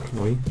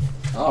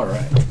All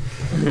right.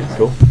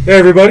 Cool. Hey,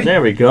 everybody.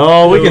 There we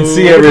go. We can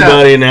see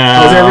everybody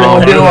now. How's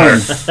everyone doing?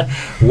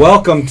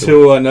 Welcome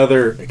to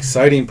another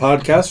exciting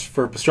podcast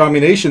for Pastrami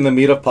Nation, the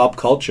meat of pop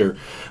culture.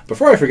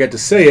 Before I forget to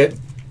say it,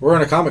 we're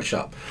in a comic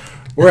shop.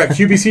 We're at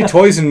QBC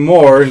Toys and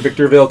More in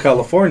Victorville,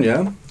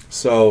 California.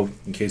 So,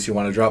 in case you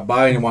want to drop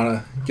by and you want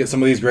to get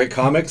some of these great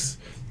comics,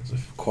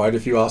 there's quite a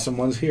few awesome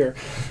ones here.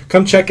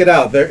 Come check it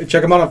out.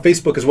 Check them out on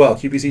Facebook as well,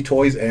 QBC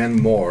Toys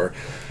and More.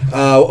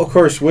 Of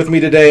course, with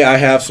me today, I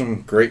have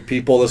some great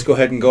people. Let's go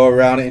ahead and go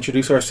around and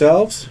introduce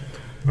ourselves.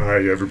 Hi,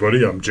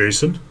 everybody. I'm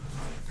Jason.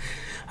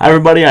 Hi,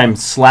 everybody. I'm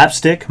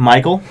Slapstick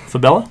Michael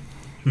Fabella.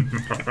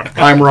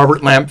 I'm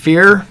Robert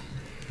Lamphere.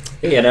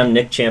 Hey, and I'm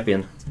Nick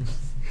Champion.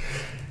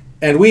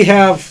 And we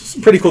have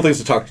some pretty cool things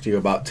to talk to you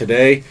about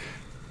today.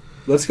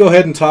 Let's go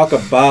ahead and talk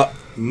about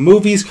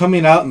movies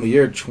coming out in the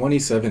year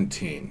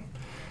 2017.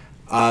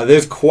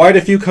 There's quite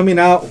a few coming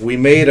out. We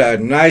made a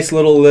nice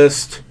little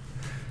list.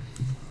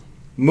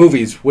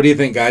 Movies, what do you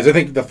think, guys? I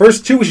think the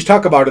first two we should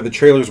talk about are the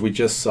trailers we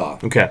just saw.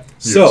 Okay.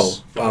 So,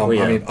 I'm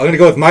going to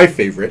go with my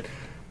favorite,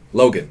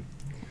 Logan.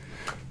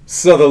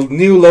 So the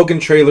new Logan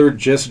trailer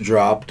just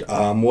dropped.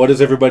 What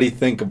does everybody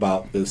think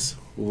about this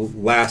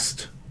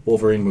last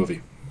Wolverine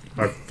movie?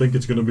 I think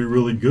it's going to be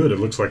really good. It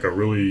looks like a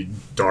really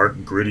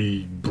dark,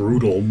 gritty,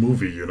 brutal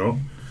movie, you know?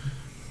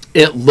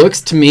 It looks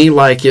to me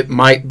like it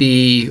might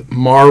be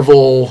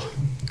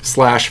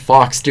Marvel/Fox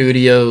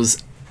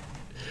Studios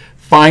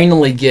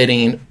finally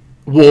getting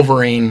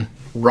Wolverine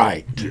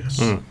right. Yes.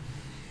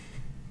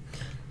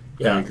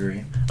 Yeah, I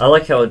agree. I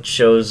like how it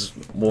shows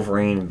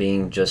Wolverine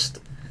being just,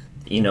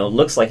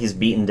 looks like he's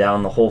beaten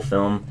down the whole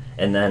film,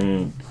 and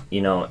then,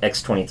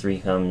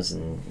 X-23 comes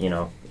and,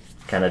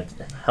 kind of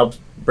helps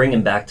bring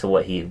him back to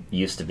what he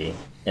used to be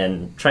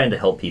and trying to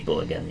help people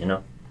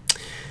again,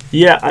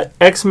 Yeah,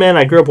 X-Men,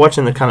 I grew up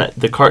watching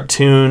the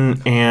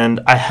cartoon,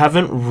 and I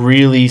haven't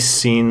really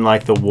seen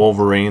like the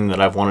Wolverine that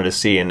I've wanted to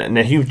see. And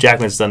Hugh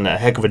Jackman's done a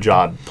heck of a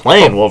job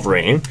playing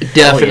Wolverine.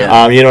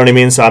 Definitely. You know what I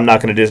mean? So I'm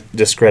not going to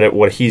discredit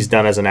what he's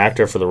done as an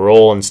actor for the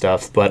role and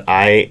stuff, but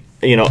I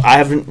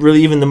haven't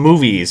really, even the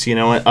movies,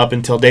 up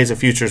until Days of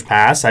Futures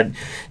Past, I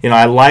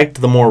liked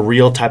the more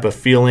real type of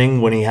feeling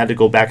when he had to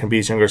go back and be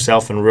his younger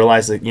self and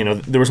realize that,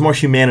 there was more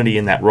humanity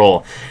in that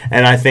role.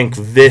 And I think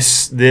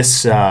this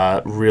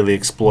really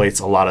exploits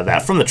a lot of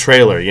that from the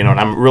trailer, and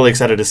I'm really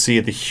excited to see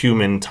the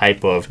human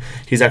type of,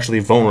 he's actually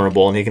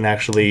vulnerable and he can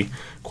actually,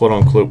 quote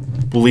unquote,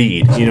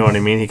 bleed, you know what I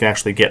mean? He can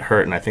actually get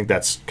hurt, and I think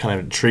that's kind of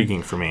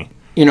intriguing for me.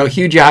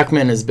 Hugh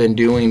Jackman has been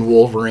doing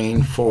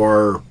Wolverine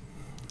for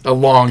a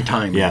long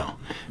time now.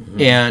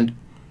 Mm-hmm. And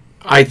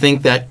I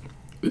think that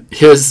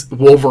his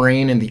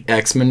Wolverine in the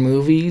X-Men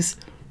movies,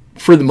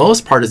 for the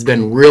most part, has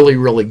been really,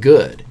 really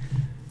good.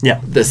 Yeah.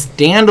 The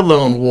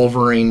standalone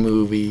Wolverine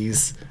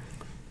movies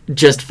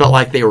just felt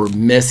like they were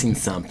missing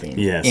something.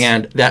 Yes.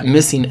 And that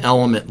missing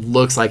element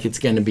looks like it's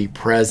going to be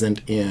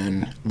present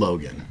in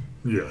Logan.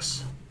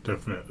 Yes,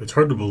 definitely. It's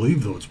hard to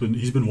believe, though.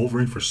 He's been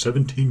Wolverine for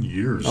 17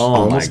 years. Oh,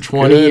 almost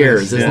 20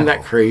 years. Isn't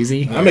that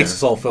crazy? That makes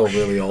us all feel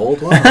really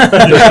old. Wow.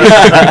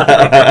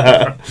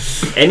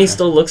 And he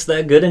still looks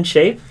that good in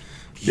shape?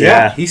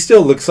 Yeah. He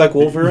still looks like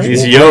Wolverine.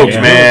 He's yoked,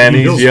 man. He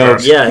He's goes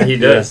yoked. fast. Yeah, he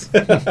does.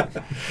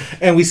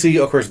 And we see,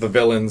 of course, the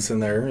villains in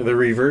there, the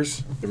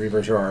Reavers. The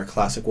Reavers are our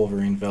classic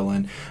Wolverine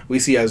villain. We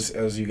see,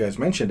 as you guys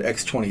mentioned,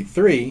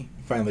 X-23,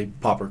 finally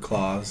Popper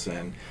Claus.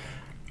 And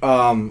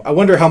I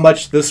wonder how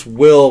much this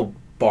will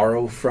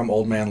borrow from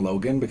Old Man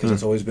Logan, because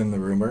it's always been the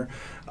rumor.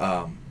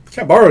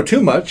 Can't borrow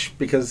too much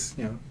because,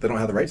 they don't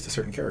have the rights to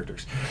certain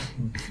characters.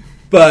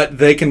 But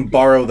they can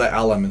borrow the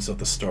elements of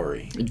the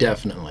story.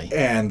 Definitely.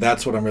 And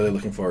that's what I'm really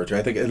looking forward to.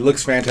 I think it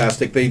looks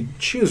fantastic. They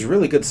choose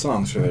really good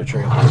songs for their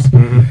trailers.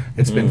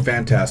 It's been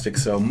fantastic.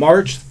 So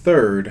March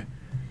 3rd,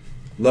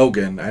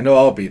 Logan. I know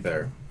I'll be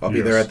there. I'll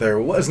be there at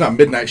their... Well, it's not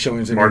midnight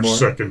showings anymore. March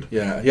 2nd.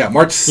 Yeah,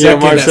 March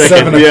 2nd March at 2nd.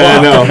 7 o'clock. Yeah,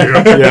 I know.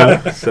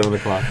 Yeah, 7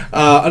 o'clock.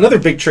 Another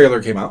big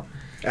trailer came out.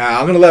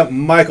 I'm going to let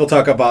Michael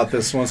talk about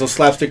this one. So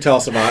Slapstick, tell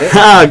us about it.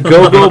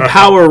 Go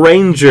Power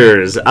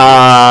Rangers.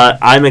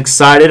 I'm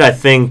excited. I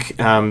think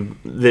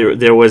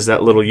there was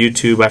that little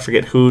YouTube, I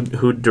forget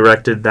who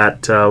directed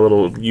that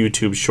little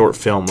YouTube short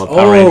film of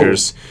Power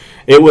Rangers.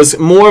 It was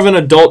more of an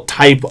adult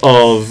type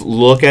of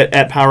look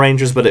at Power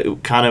Rangers, but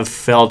it kind of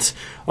felt,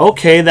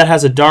 okay, that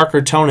has a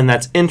darker tone, and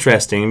that's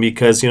interesting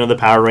because, the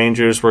Power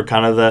Rangers were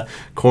kind of the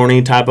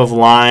corny type of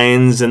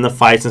lines and the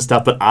fights and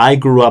stuff, but I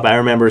grew up, I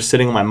remember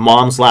sitting on my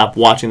mom's lap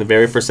watching the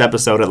very first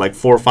episode at like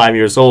 4 or 5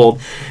 years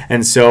old,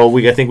 and so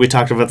I think we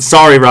talked about,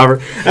 sorry,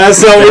 Robert,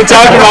 so we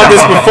talked about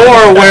this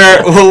before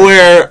where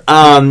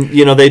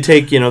they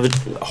take,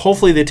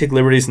 hopefully they take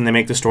liberties and they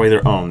make the story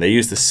their own. They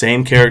use the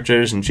same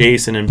characters, and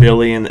Jason and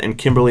Billy and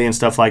Kimberly and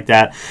stuff like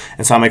that,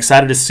 and so I'm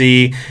excited to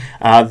see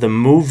the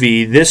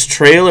movie. This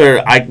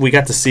trailer, we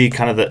got to see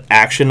kind of the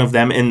action of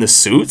them in the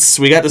suits.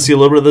 We got to see a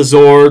little bit of the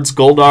Zords.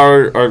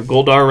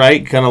 Goldar,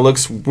 right? Kind of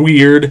looks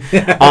weird.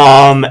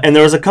 And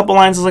there was a couple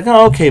lines I was like,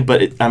 oh, okay,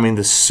 but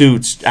the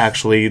suits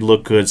actually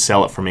look good.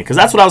 Sell it for me, because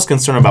that's what I was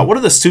concerned about. What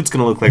are the suits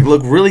going to look like?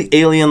 Look really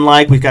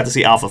alien-like. We got to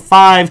see Alpha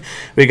 5.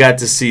 We got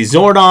to see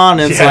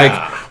Zordon. And it's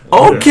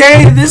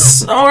okay,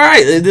 all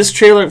right. This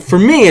trailer, for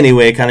me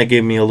anyway, kind of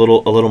gave me a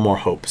little more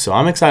hope. So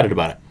I'm excited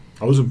about it.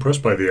 I was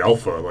impressed by the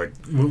Alpha. Like,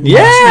 when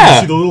yeah,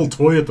 you see the little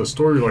toy at the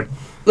store, you're like,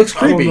 looks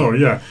creepy. I don't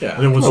know, yeah.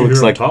 And then once you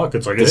hear him talk,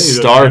 it's like, the hey,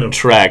 Star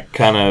Trek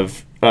kind of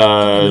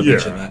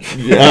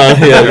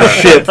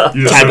ship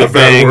type of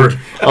thing.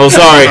 Oh,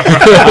 sorry.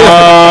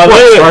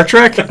 Star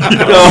Trek?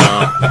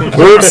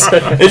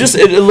 Oops.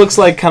 It looks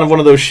like kind of one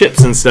of those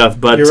ships and stuff.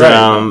 But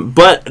right.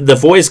 But the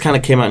voice kind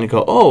of came out and you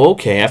go, oh,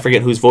 okay. I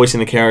forget who's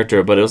voicing the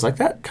character, but it was like,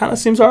 that kind of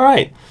seems all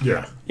right.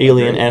 Yeah.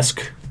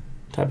 Alien-esque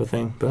type of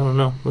thing. But I don't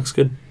know. Looks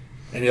good.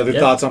 Any other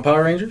thoughts on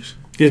Power Rangers?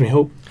 Gives me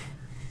hope.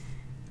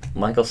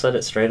 Michael said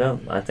it straight up.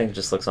 I think it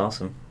just looks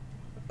awesome.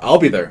 I'll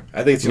be there.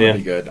 I think it's going to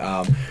be good.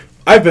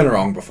 I've been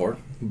wrong before,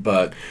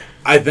 but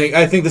I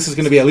think this is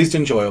going to be at least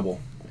enjoyable,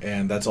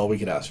 and that's all we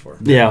could ask for.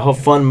 Yeah, a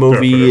fun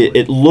movie. Definitely.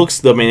 It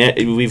looks.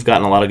 We've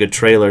gotten a lot of good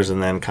trailers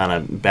and then kind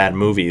of bad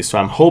movies. So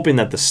I'm hoping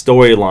that the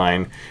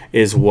storyline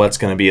is what's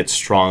going to be its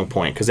strong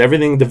point, because the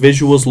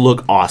visuals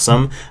look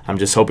awesome. I'm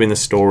just hoping the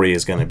story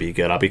is going to be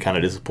good. I'll be kind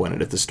of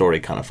disappointed if the story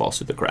kind of falls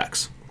through the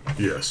cracks.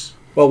 Yes.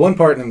 Well, one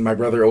part, and my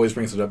brother always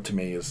brings it up to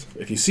me, is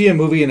if you see a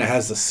movie and it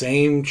has the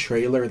same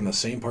trailer and the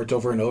same parts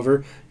over and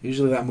over,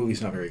 usually that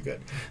movie's not very good.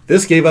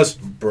 This gave us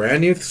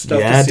brand new stuff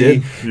to see.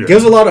 It did.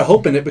 Gives a lot of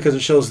hope in it because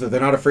it shows that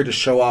they're not afraid to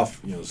show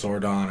off,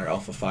 Zordon or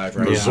Alpha 5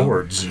 right The now.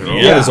 Zords. You know?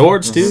 Yeah, the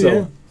Zords too.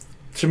 So,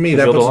 to me,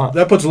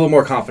 that puts a little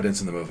more confidence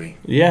in the movie.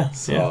 Yeah.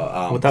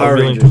 So, without Power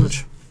revealing Rangers.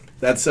 too much.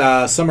 That's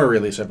summer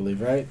release, I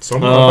believe, right?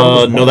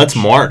 No, that's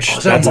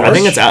March. Oh, March? I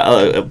think it's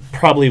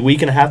probably a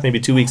week and a half, maybe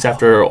 2 weeks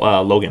after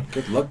Logan.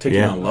 Good luck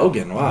taking on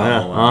Logan.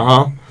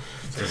 Wow.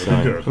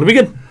 Yeah, it'll be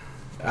good.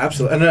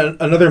 Absolutely. And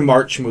another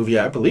March movie,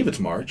 I believe it's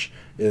March,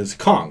 is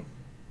Kong.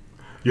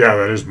 Yeah,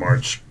 that is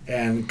March.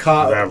 And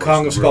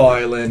Kong of Skull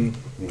Island.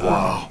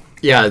 Wow.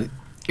 Yeah,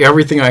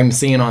 everything I'm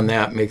seeing on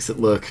that makes it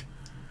look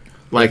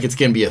like it's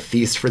going to be a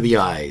feast for the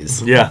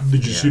eyes. Yeah.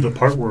 Did you see the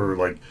part where,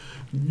 like,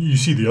 you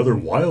see the other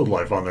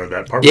wildlife on there?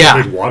 That part Yeah.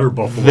 where the big water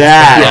buffalo.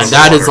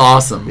 That is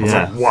awesome.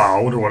 Yeah. Like, wow,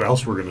 I wonder what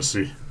else we're going to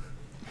see.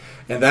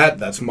 And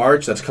that's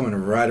March. That's coming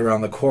right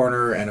around the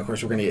corner. And, of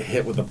course, we're going to get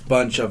hit with a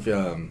bunch of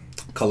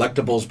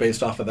collectibles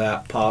based off of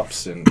that,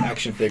 pops and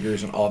action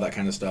figures and all that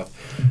kind of stuff.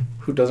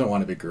 Who doesn't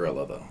want to be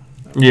Gorilla, though?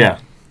 Yeah.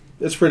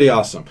 It's pretty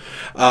awesome.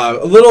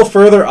 A little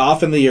further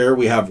off in the year,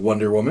 we have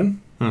Wonder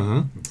Woman.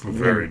 Mm-hmm.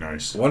 Very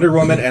nice. Wonder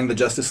Woman and the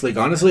Justice League.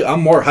 Honestly, I'm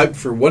more hyped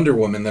for Wonder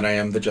Woman than I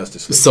am the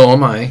Justice League. So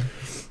am I.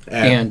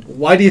 And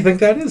why do you think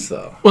that is,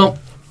 though? Well,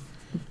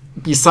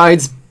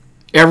 besides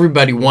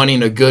everybody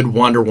wanting a good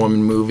Wonder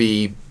Woman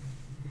movie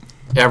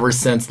ever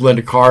since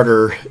Linda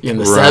Carter in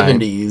the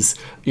 70s,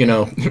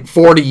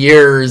 40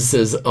 years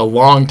is a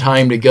long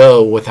time to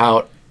go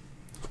without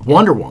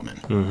Wonder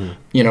Woman,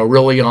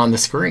 really on the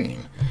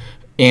screen.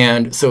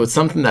 And so it's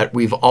something that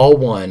we've all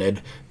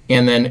wanted.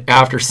 And then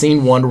after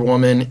seeing Wonder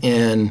Woman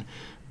in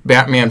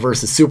Batman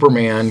vs.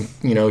 Superman,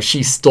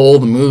 she stole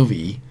the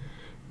movie,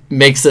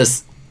 makes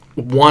us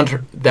want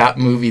that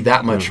movie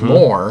that much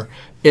more.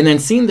 And then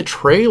seeing the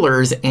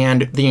trailers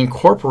and the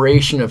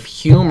incorporation of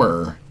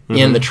humor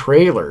in the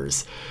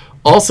trailers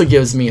also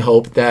gives me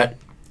hope that,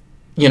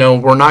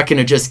 we're not going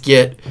to just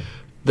get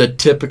the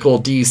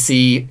typical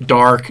DC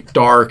dark,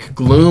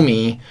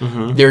 gloomy.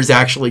 There's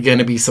actually going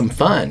to be some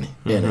fun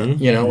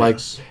in it. Like,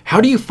 how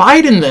do you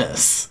fight in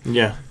this?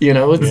 Yeah.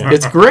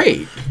 It's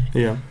great.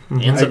 Yeah.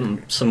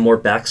 And some more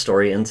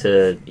backstory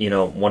into,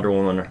 Wonder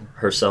Woman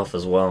herself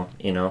as well,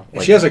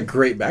 Like, she has a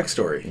great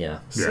backstory. Yeah.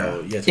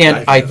 So,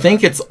 and I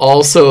think it's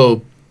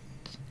also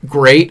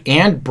great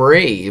and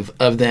brave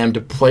of them to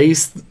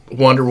place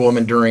Wonder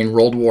Woman during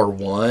World War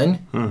I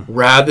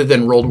rather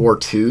than World War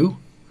II,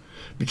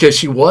 because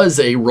she was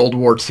a World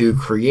War II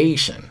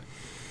creation.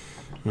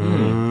 So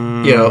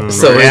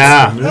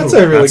that's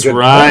a really good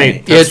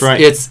point. That's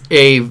right.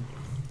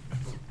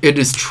 It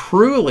is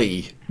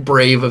truly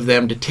brave of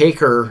them to take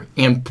her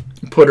and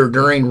put her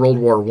during World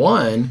War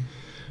I.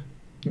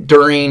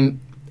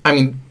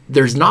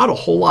 There's not a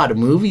whole lot of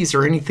movies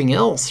or anything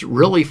else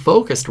really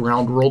focused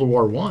around World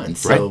War I.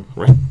 So,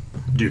 right.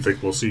 Do you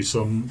think we'll see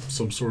some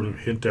sort of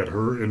hint at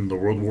her in the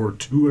World War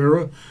II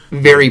era?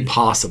 Very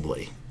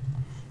possibly.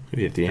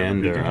 Maybe at the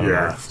end, or I don't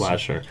know,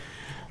 flash her.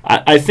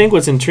 I think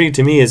what's intriguing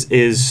to me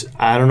is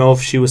I don't know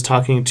if she was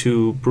talking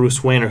to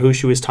Bruce Wayne or who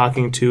she was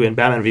talking to in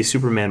Batman v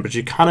Superman, but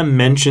she kind of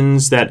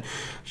mentions that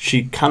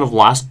she kind of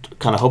lost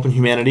kind of hope in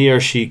humanity, or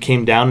she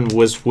came down and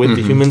was with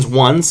the humans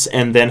once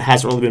and then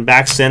hasn't really been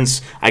back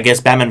since, I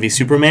guess, Batman v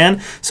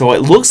Superman. So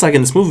it looks like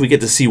in this movie we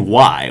get to see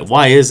why.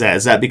 Why is that?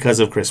 Is that because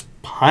of Chris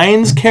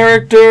Pine's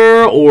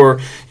character, or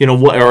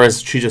what, or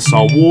as she just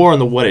saw war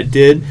and what it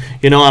did?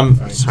 I'm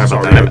sorry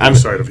about that. I'm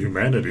side of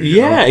humanity.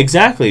 Yeah,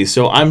 exactly.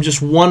 So I'm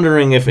just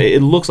wondering if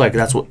it looks like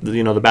that's what the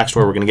backstory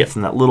we're going to get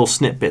from that little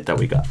snippet that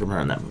we got from her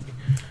in that movie.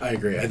 I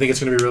agree. I think it's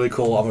going to be really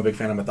cool. I'm a big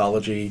fan of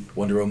mythology.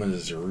 Wonder Woman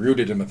is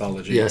rooted in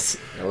mythology. Yes.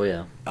 Oh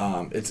yeah.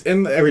 It's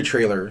in every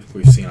trailer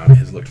we've seen on it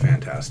has looked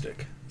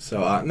fantastic.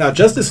 So now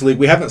Justice League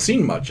we haven't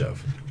seen much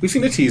of. We've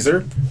seen a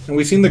teaser and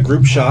we've seen the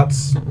group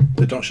shots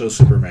that don't show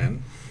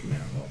Superman.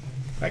 Well,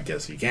 I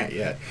guess you can't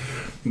yet.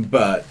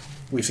 But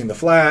we've seen the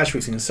Flash,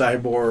 we've seen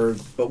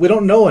Cyborg, but we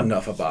don't know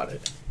enough about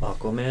it.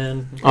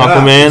 Aquaman.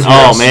 Aquaman. Yes.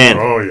 Oh man.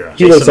 Oh yeah.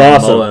 He looks Jason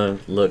awesome. Momoa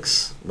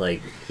looks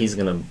like he's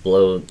gonna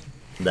blow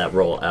that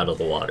role out of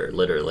the water,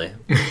 literally.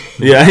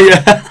 Yeah.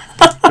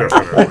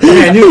 Definitely.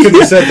 Man, you could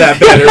have said that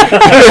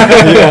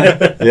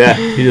better. Yeah.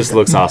 He just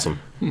looks awesome.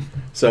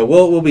 So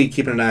we'll be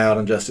keeping an eye out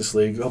on Justice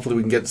League. Hopefully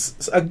we can get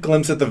a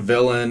glimpse at the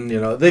villain.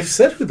 They've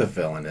said who the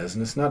villain is,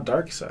 and it's not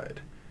Darkseid.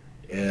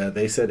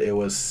 They said it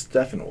was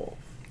Steppenwolf.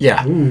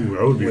 Yeah. Ooh,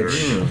 that would be very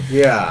good.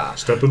 Yeah.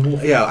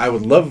 Steppenwolf? Yeah, I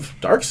would love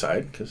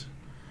Darkseid, because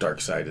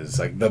Darkseid is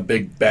like the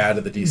big bad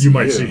of the DCU. You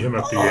might see him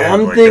at the end.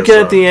 I'm like thinking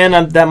as at the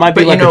end that might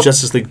be But, like a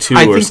Justice League 2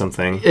 I or think-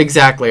 something.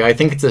 Exactly. I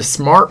think it's a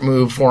smart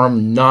move for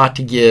him not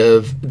to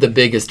give the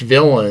biggest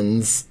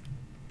villains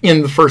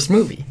in the first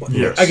movie.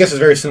 Yes. I guess it's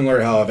very similar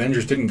to how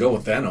Avengers didn't go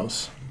with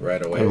Thanos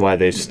right away. And why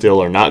they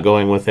still are not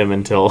going with him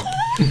until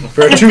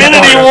For a Infinity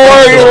two-parter.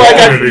 War. You're like,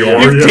 Infinity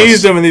War, you've yes.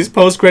 teased him in these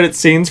post-credit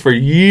scenes for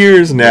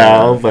years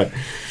now, but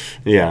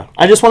yeah,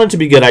 I just want it to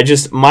be good.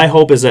 My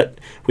hope is that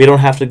we don't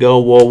have to go,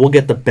 well, we'll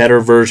get the better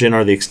version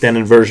or the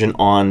extended version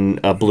on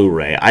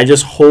Blu-ray. I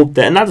just hope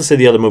that, and not to say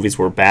the other movies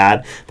were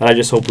bad, but I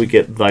just hope we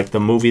get like the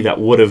movie that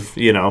would have,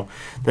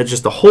 that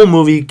just the whole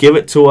movie, give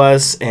it to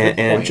us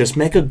and just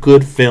make a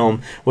good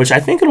film, which I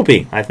think it'll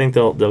be. I think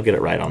they'll get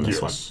it right on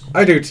this one. Yes.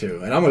 I do too,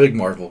 and I'm a big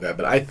Marvel guy,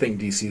 but I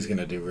think DC is going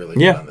to do really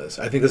good on this.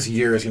 I think this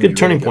year is going to be Good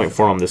turning really point good.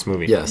 for them, this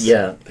movie. Yes.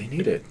 Yeah, They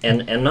need it.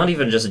 and not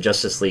even just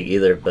Justice League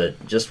either,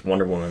 but just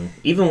Wonder Woman.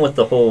 Even with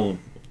the whole,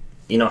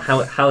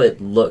 how it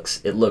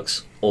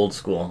looks old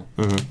school.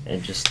 Mm-hmm.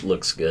 It just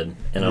looks good,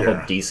 and I Yeah.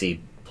 hope DC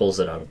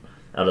pulls it out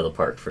of the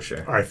park for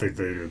sure. I think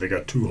they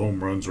got 2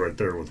 home runs right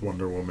there with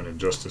Wonder Woman and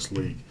Justice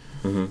League.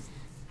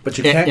 But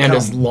you can't And count.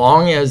 as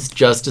long as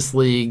Justice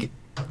League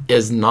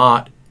is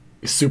not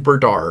super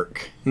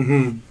dark,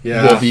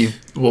 Yeah.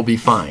 we'll be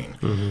fine.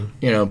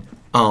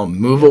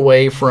 Move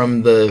away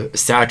from the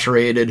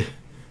saturated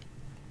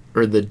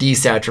or the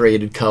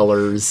desaturated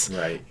colors.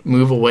 Right.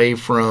 Move away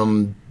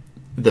from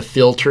the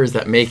filters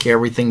that make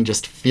everything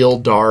just feel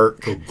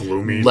dark. So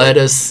gloomy. Let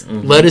us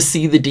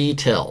see the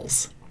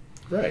details.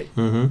 Right.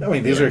 I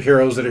mean, these are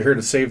heroes that are here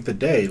to save the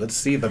day. Let's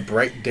see the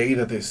bright day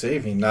that they're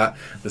saving, not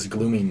this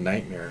gloomy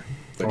nightmare.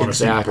 I want to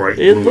see Exactly. bright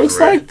It blue looks and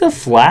red. like the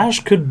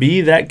Flash could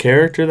be that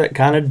character that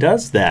kind of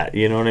does that.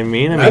 You know what I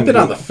mean? I've been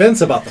on the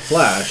fence about the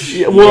Flash.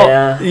 Yeah,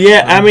 well,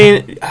 Yeah. I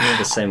mean, I'm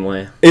the same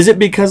way. is it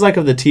because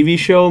of the TV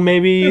show?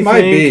 Maybe you It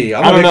might think? be.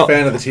 I'm I a don't big know.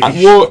 fan of the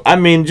TV Well, show. I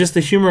mean, just the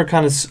humor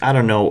kind of. I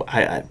don't know.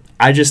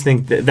 I just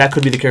think that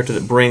could be the character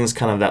that brings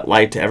kind of that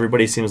light to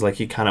everybody. Seems like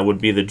he kind of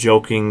would be the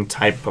joking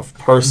type of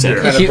person.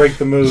 Yeah. Kind of break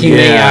the mood. He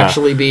may Yeah.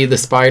 actually be the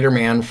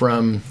Spider-Man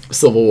from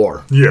Civil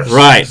War. Yes.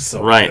 Right.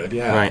 So right. good,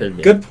 yeah. Right. Could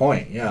be. Good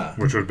point, yeah.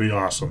 Which would be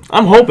awesome.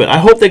 I'm hoping. I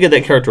hope they get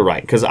that character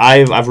right because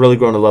I've really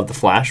grown to love the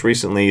Flash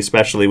recently,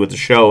 especially with the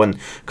show and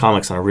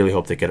comics, and I really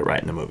hope they get it right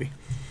in the movie.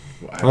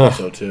 I hope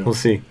so too. We'll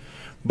see.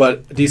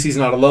 But DC's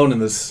not alone in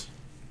this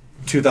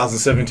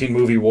 2017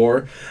 movie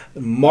war.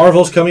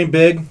 Marvel's coming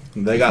big.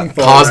 They got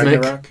Thor Cosmic.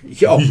 Ragnarok.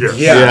 Oh, Yes.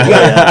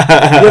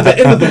 yeah. You have the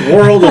end of the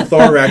world with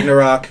Thor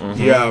Ragnarok.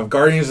 You have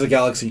Guardians of the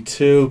Galaxy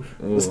 2.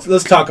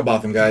 Let's talk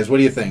about them, guys. What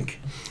do you think?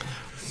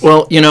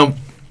 Well,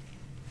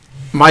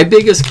 my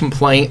biggest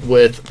complaint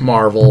with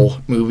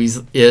Marvel movies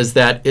is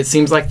that it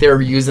seems like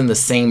they're using the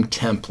same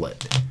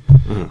template.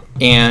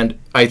 And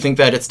I think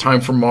that it's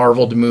time for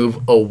Marvel to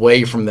move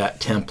away from that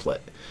template.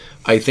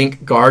 I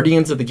think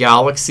Guardians of the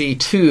Galaxy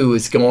 2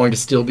 is going to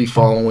still be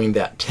following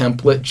that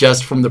template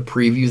just from the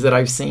previews that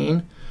I've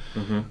seen.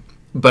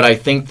 But I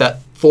think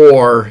that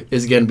Thor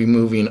is going to be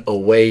moving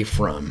away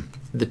from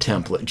the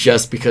template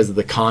just because of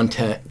the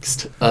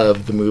context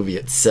of the movie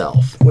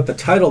itself. With a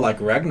title like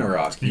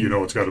Ragnarok, You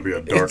know it's got to be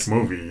a dark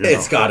movie. You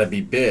it's know. got to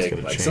be big.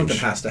 Like change. something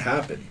has to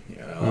happen.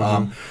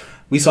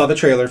 We saw the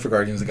trailer for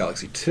Guardians of the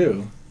Galaxy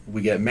 2.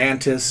 We get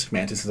Mantis.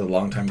 Mantis is a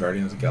longtime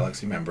Guardians of the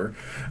Galaxy member.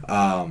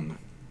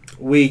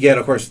 We get,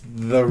 of course,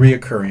 the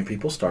reoccurring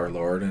people: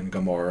 Star-Lord and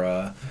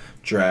Gamora,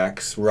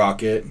 Drax,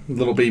 Rocket,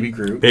 little baby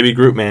Groot. Baby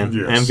Groot, man.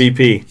 Yes.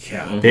 MVP.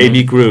 Yeah.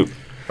 Baby Groot.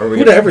 Are we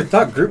Who'd have ever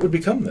thought Groot would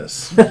become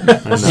this?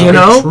 You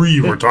know? Tree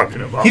we're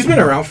talking about. He's been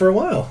around for a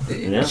while.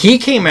 Yeah. He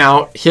came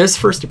out, his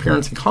first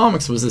appearance in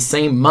comics was the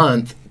same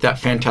month that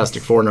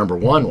Fantastic Four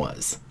 #1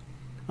 was.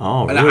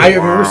 Oh, And really? I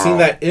remember seeing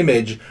that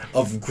image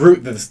of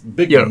Groot, this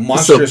big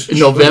monstrous. So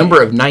November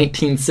of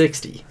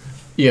 1960.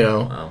 You know,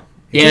 Wow.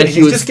 and he's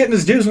he was just getting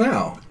his dues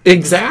now.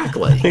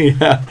 exactly.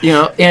 Yeah. You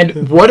know,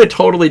 and what a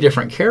totally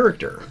different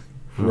character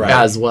Right.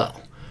 as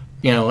well.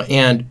 You know,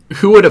 and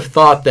who would have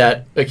thought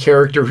that a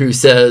character who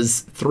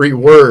says 3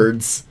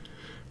 words,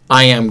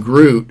 "I am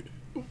Groot,"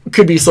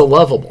 could be so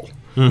lovable?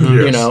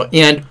 You Yes. know,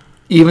 and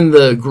even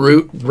the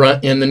Groot run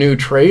in the new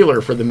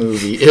trailer for the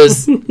movie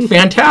is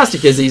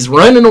fantastic as he's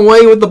running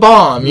away with the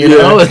bomb. You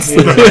know, it's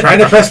Trying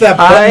to press that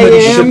I button that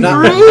you should am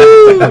not.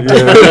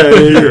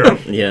 Groot.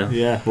 Yeah.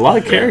 Yeah, a lot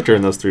of character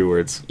in those 3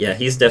 words. Yeah,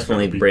 he's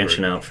definitely That'd be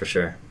branching great. out for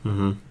sure.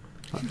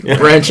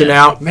 Branching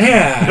out.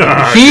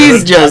 Man,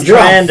 He's just You're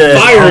on Trying to,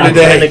 fire I'm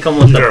today. trying to come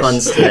with the Yes.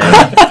 puns today.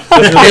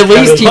 At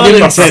least he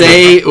didn't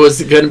say it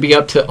was going to be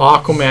up to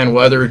Aquaman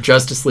whether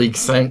Justice League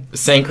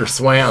sank or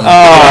swam.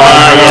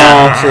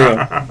 Yeah,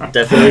 true.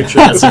 Definitely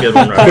true. That's a good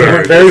one,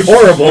 Robert. very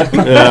horrible.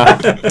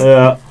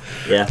 Yeah.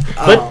 Yeah,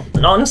 but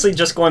honestly,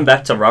 just going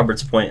back to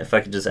Robert's point, if I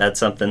could just add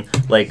something,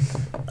 like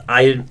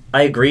I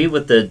agree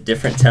with the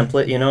different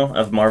template, you know,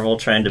 of Marvel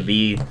trying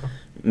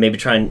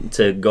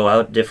to go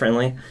out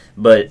differently,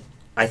 but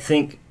I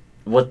think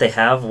what they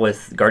have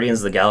with Guardians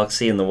of the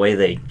Galaxy and the way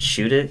they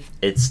shoot it,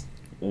 it's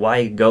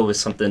why go with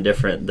something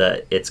different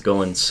that it's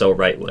going so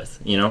right with,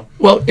 you know?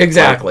 Well,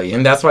 exactly,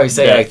 and that's why I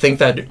say Yeah. I think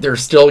that they're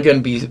still going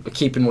to be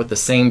keeping with the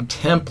same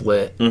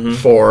template Mm-hmm.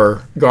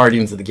 for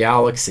Guardians of the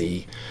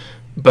Galaxy,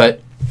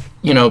 but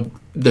you know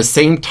the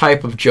same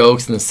type of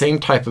jokes and the same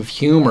type of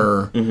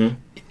humor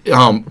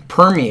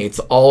permeates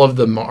all of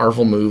the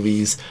Marvel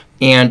movies,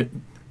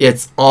 and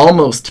it's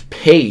almost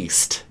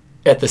paced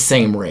at the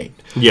same rate.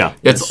 Yeah.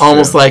 It's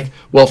almost like,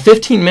 well,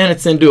 15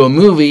 minutes into a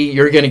movie,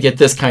 you're going to get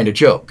this kind of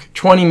joke.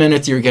 20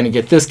 minutes, you're going to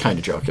get this kind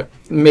of joke.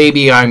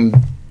 Maybe I'm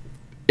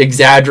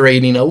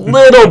exaggerating a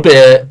little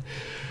bit,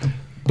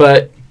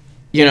 but,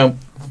 you know,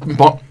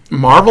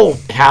 Marvel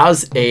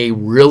has a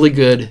really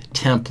good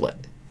template.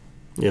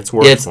 It's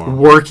working It's for 'em.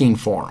 working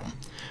for them.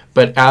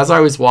 But as I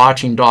was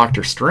watching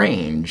Doctor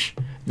Strange,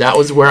 that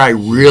was where I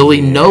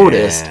really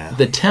noticed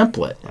the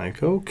template.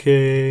 Like,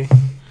 okay.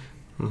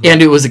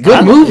 And it was a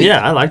good movie.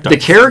 Yeah, I liked The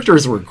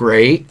characters were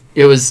great.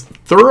 It was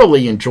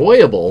thoroughly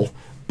enjoyable,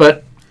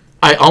 but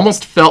I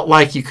almost felt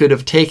like you could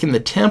have taken the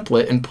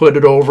template and put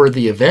it over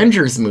the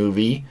Avengers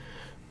movie,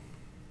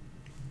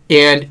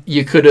 and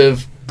you could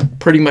have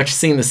pretty much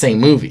seen the same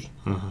movie.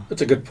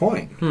 That's a good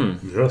point.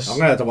 Yes. I'm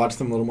gonna have to watch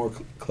them a little more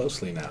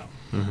closely now.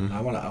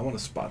 I want to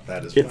spot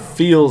that as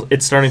well.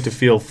 It's starting to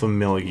feel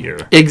familiar.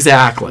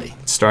 Exactly.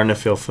 It's starting to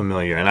feel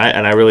familiar, and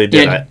I really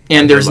did.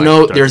 And there's I no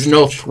liked Doctor there's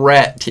no Strange.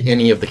 threat to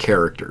any of the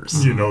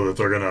characters. You know that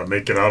they're going to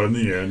make it out in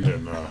the end,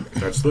 and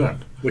that's that.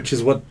 Which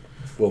is what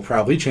will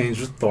probably change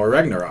with Thor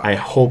Ragnarok. I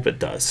hope it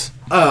does.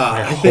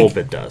 I hope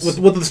it does.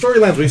 With the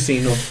storylines we've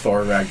seen with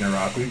Thor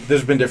Ragnarok,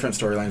 there's been different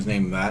storylines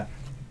named that.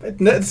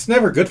 It's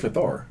never good for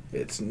Thor.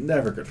 It's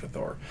never good for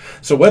Thor.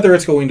 So whether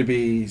it's going to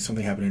be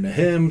something happening to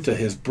him, to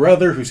his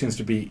brother, who seems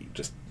to be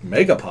just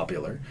mega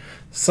popular,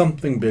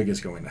 something big is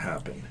going to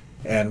happen.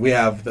 And we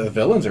have the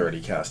villains already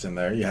cast in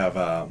there. You have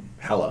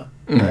Hela.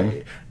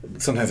 Right?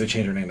 Sometimes they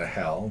change her name to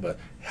Hel, but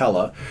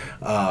Hela.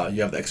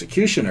 You have the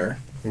Executioner.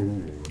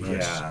 Ooh, nice.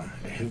 Yeah.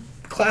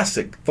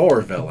 Classic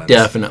Thor villains.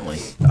 Definitely.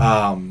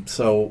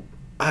 So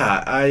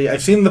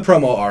I've seen the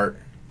promo art.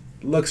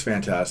 Looks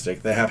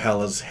fantastic. They have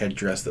Hela's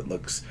headdress that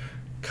looks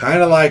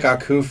kind of like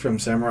Aku from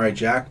Samurai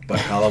Jack, but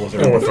Hela was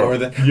around before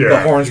the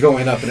horns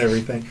going up and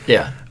everything.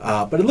 Yeah.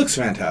 But it looks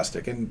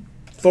fantastic, and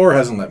Thor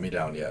hasn't let me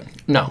down yet.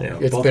 No, Yeah.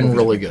 it's Both been movies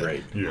really have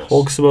been good. Great. Yes.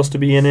 Hulk's supposed to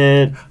be in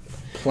it.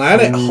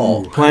 Planet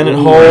Hulk. Planet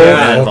Ooh, Hulk.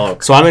 yeah.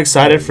 Hulk. So I'm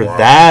excited for Wow.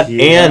 that,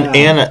 Yeah.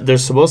 and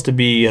there's supposed to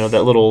be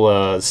that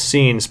little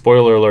scene.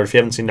 Spoiler alert: if you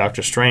haven't seen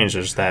Doctor Strange,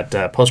 there's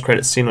that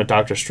post-credit scene with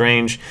Doctor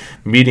Strange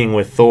meeting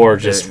with Thor,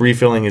 just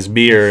refilling his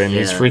beer, and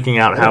he's Yeah. freaking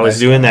out What how a he's nice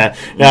doing guy. that.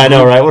 Yeah, I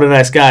know, right? What a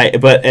nice guy.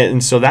 But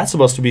and so that's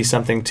supposed to be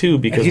something too,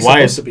 And because he's why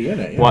supposed is to be in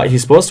it. Yeah. why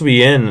he's supposed to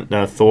be in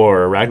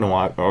Thor or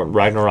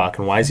Ragnarok,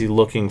 and why is he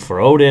looking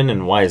for Odin,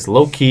 and why is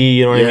Loki?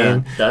 You know what I Yeah,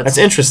 mean? that's- That's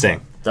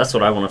interesting. That's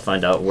what I want to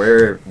find out.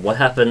 What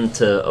happened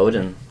to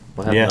Odin?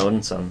 What happened to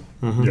Odin's son?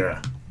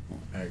 Yeah.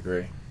 I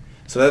agree.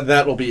 So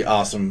that will be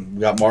awesome.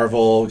 We got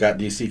Marvel, we got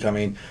DC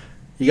coming.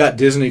 You got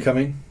Disney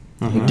coming.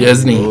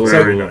 Disney. Ooh.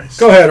 Very nice.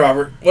 Go ahead,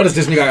 Robert. What does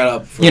Disney got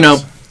up for You know,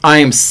 us? I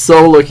am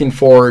so looking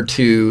forward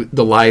to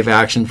the live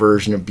action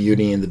version of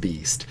Beauty and the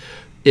Beast.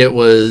 It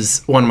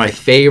was one of my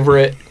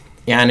favorite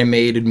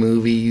animated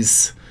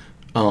movies.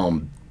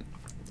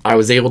 I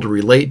was able to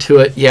relate to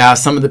it. Yeah,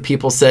 some of the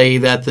people say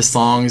that the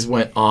songs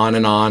went on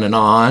and on and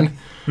on.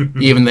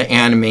 Even the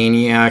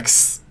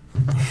Animaniacs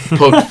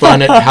poked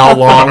fun at how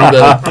long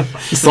the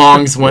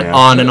songs went Yeah.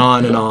 on and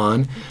on and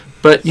on.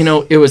 But, you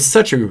know, it was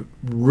such a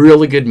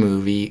really good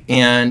movie,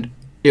 and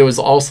it was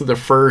also the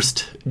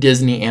first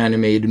Disney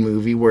animated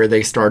movie where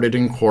they started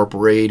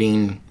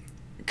incorporating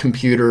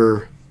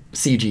computer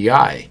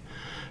CGI.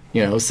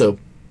 You know, so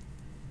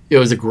it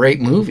was a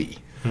great movie.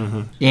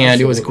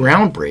 And it was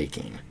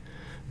groundbreaking.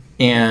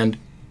 And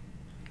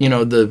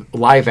the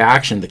live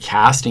action, the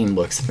casting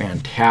looks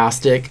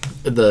fantastic.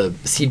 The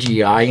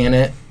CGI in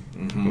it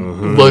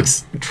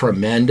looks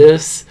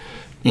tremendous,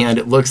 and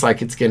it looks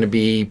like it's going to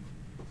be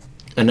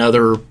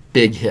another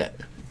big hit.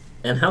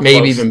 And how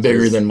Maybe close even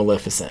bigger is- than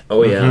Maleficent.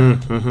 Oh yeah.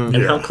 Mm-hmm.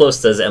 And how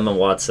close does Emma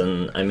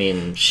Watson? I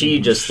mean,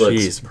 she just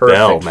looks She's perfect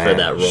Belle, for man.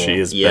 that role. She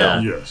is yeah,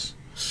 Belle. Yes.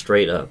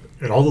 straight up.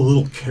 And all the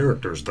little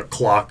characters, the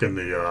clock and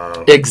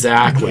the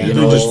Exactly. they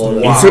just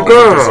It's a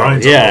girl.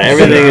 designs Yeah, of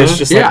everything them. is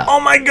just Yeah. like, oh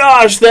my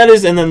gosh, that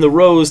is, and then the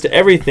rose to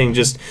everything,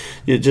 just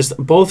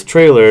both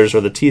trailers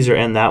or the teaser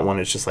and that one,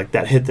 it's just like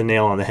that hit the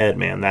nail on the head,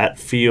 man. That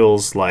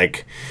feels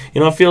like,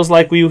 it feels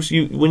like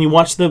when you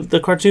watch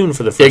the cartoon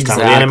for the first time,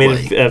 the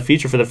animated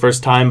feature for the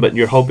first time, but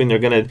you're hoping they're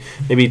gonna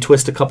maybe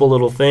twist a couple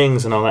little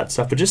things and all that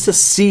stuff, but just to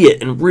see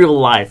it in real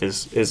life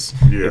is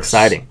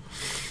exciting.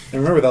 And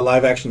remember that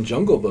live action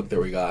Jungle Book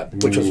that we got,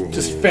 which was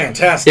just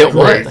fantastic. It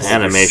was. The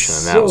animation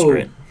and that was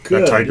great.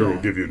 Good, That tiger yeah.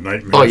 will give you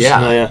nightmares. Oh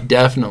yeah, Oh, yeah.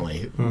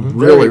 definitely. Very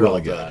Really, well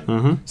really good.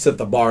 done. Set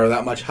the bar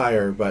that much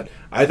higher, but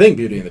I think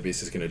Beauty and the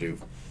Beast is going to do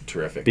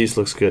terrific. Beast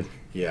looks good.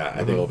 Yeah, I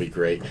think it'll be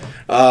great.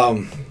 Wow,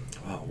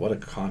 what a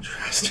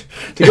contrast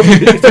to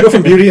go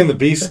from Beauty and the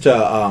Beast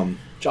to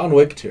John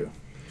Wick 2.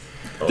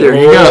 There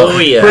you go. Oh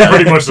yeah.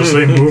 Pretty much the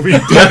same movie.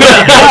 Exactly.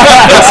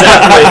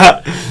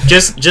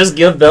 Just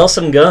give Belle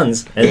some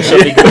guns and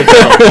she'll be good.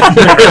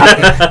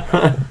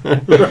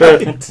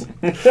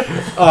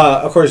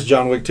 Of course,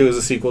 John Wick 2 is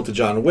a sequel to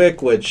John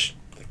Wick, which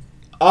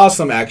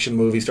awesome action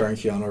movie starring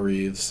Keanu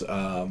Reeves.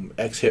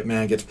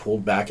 Ex-hitman gets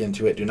pulled back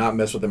into it. Do not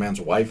mess with the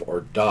man's wife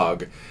or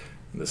dog.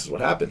 And this is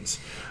what happens.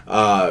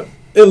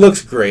 It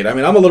looks great. I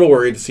mean, I'm a little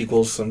worried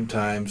sequels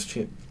sometimes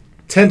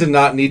tend to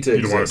not need to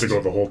You don't want it exist. to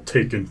go the whole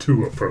Taken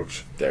 2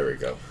 approach. There we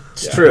go.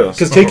 It's true.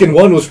 Because Taken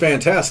 1 was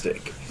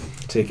fantastic.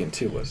 Taken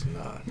 2 was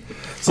not.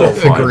 So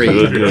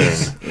Agreed.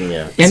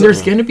 Yeah. And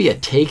there's going to be a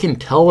Taken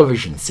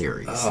television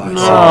series. I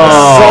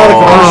saw the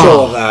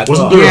commercial of that.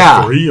 Wasn't there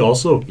Yeah. a 3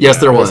 also? Yes,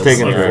 there was.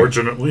 Taken Yeah.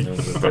 Unfortunately.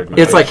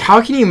 It's like,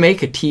 how can you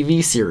make a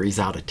TV series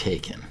out of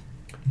Taken?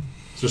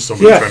 It's just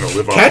somebody Yeah, trying to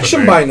live off catch the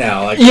them name. by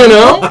now. Like You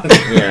know?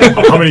 Yeah.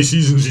 How many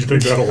seasons do you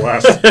think that'll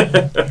last?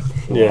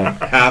 Yeah.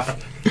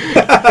 half.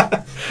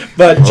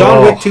 But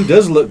John Wick 2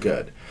 does look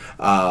good.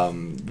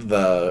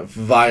 The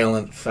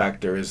violent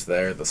factor is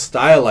there. The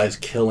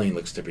stylized killing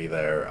looks to be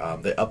there.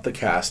 They upped the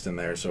cast in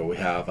there, so we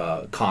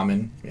have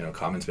Common.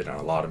 Common's been on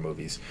a lot of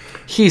movies.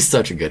 He's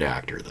such a good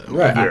actor, though.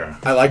 Right. Yeah.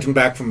 I liked him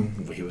back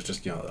from he was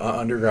just an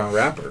underground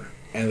rapper,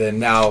 and then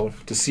now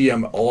to see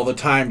him all the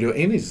time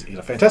doing. And he's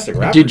a fantastic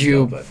rapper. Did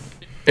you- still, but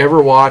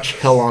Ever watch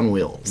Hell on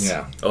Wheels?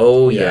 yeah.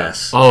 Oh Yeah.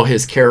 yes. Oh,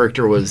 his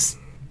character was...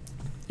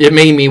 It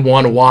made me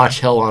want to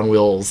watch Hell on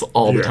Wheels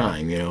all the Yeah.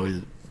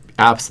 time.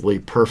 Absolutely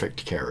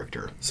perfect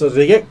character. So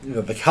they get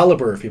the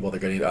caliber of people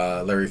they're getting.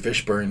 Larry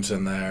Fishburne's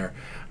in there.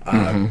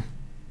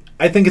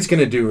 I think it's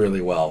going to do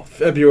really well.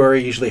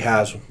 February usually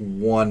has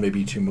one,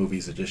 maybe two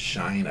movies that just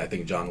shine. I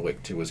think John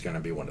Wick 2 is going to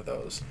be one of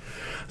those.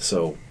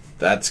 So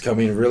that's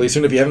coming really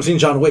soon. If you haven't seen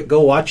John Wick,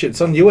 go watch it. It's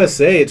on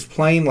USA. It's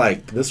playing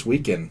like this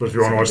weekend. But if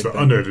you want to watch the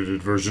Something like that.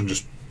 unedited version,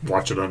 just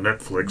watch it on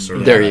Netflix. Or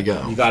There you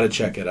go. You got to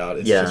check it out.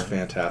 It's Yeah. just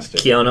fantastic.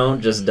 Keanu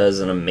just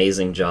does an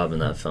amazing job in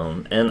that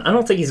film, and I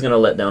don't think he's going to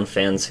let down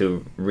fans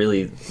who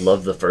really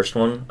love the first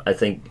one. I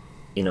think,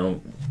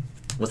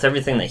 with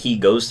everything that he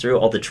goes through,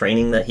 all the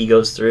training that he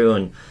goes through,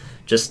 and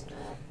just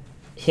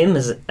him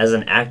as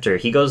an actor,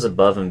 he goes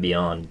above and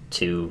beyond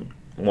to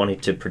wanting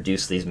to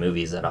produce these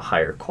movies at a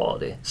higher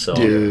quality. So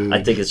Dude.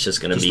 I think it's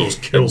just going to Just be those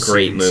kill a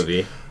great scenes.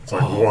 movie. It's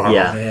like, wow.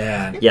 Yeah.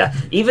 Man. Yeah,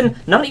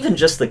 not even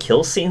just the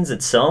kill scenes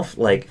itself,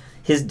 like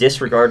his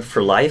disregard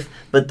for life,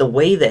 but the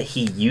way that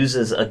he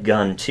uses a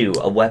gun too,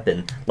 a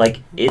weapon, like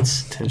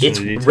it's Attention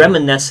to detail.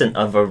 reminiscent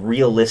of a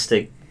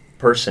realistic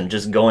person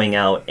just going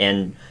out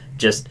and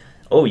just,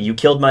 oh, you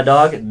killed my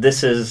dog.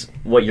 This is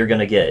what you're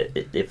gonna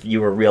get if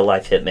you were a real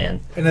life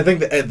hitman. And I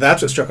think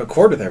that's what struck a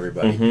chord with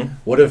everybody. Mhm.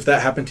 What if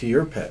that happened to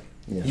your pet?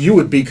 You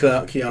would be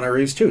Keanu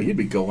Reeves too. You'd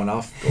be going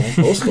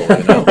postal,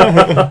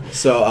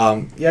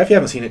 So, if you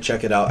haven't seen it,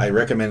 check it out. I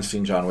recommend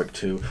seeing John Wick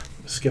 2.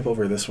 Skip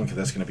over this one because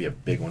that's going to be a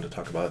big one to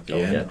talk about at the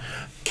end. Yeah.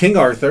 King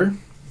Arthur.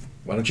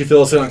 Why don't you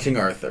fill us in on King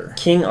Arthur?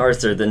 King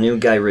Arthur, the new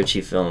Guy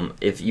Ritchie film.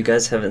 If you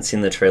guys haven't seen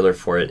the trailer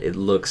for it, it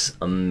looks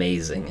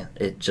amazing.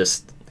 It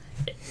just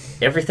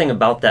everything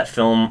about that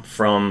film,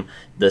 from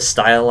the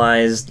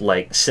stylized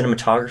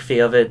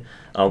cinematography of it.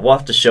 We'll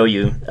have to show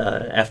you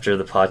after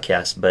the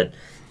podcast, but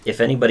if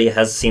anybody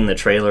has seen the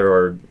trailer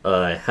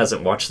or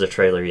hasn't watched the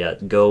trailer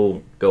yet,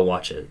 go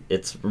watch it.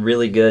 It's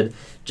really good.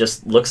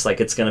 Just looks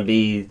like it's going to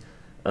be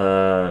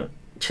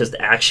just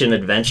action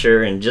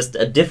adventure and just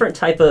a different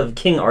type of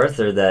King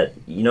Arthur that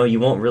you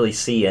won't really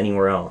see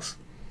anywhere else.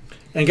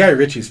 And Guy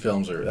Ritchie's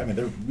films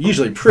they're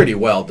usually pretty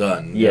well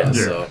done. Yes.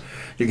 Yeah. So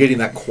you're getting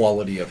that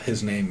quality of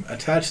his name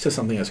attached to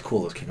something as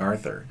cool as King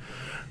Arthur.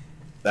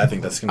 I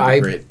think that's going to be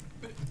great.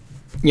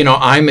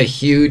 I'm a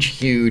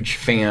huge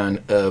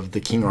fan of the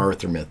King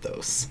Arthur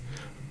mythos.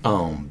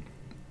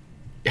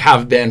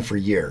 Have been for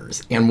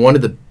years. And one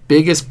of the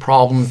biggest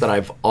problems that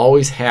I've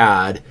always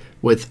had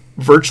with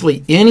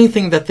virtually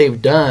anything that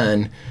they've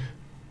done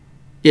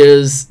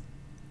is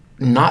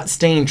not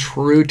staying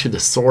true to the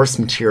source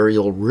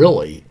material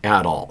really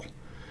at all.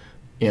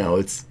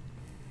 It's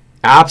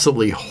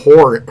absolutely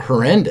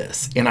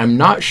horrendous. And I'm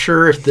not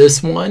sure if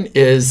this one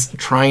is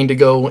trying to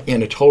go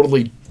in a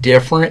totally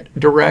different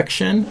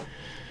direction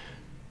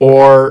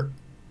or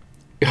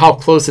how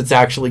close it's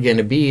actually going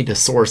to be to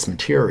source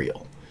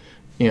material.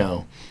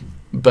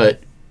 But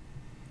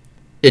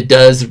it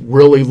does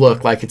really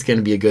look like it's going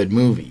to be a good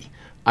movie.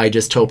 I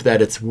just hope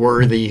that it's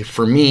worthy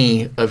for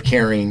me of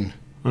carrying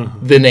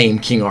the name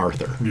King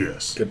Arthur.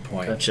 Yes. Good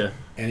point. Gotcha.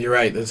 And you're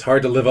right. It's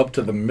hard to live up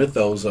to the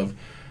mythos of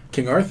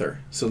King Arthur.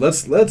 So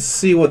let's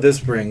see what this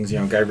brings.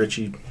 Guy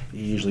Ritchie,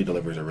 he usually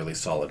delivers a really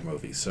solid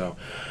movie. So,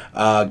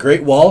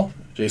 Great Wall.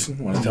 Jason,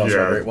 want to tell us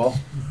about Great Wall?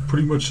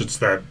 Pretty much it's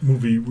that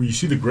movie where you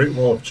see the Great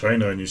Wall of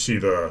China and you see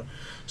the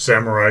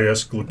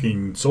samurai-esque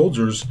looking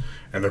soldiers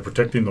and they're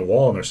protecting the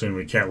wall and they're saying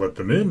we can't let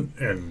them in.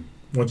 And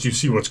once you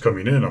see what's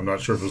coming in, I'm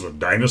not sure if it was a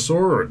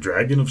dinosaur or a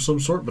dragon of some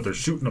sort, but they're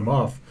shooting them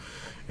off.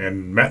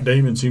 And Matt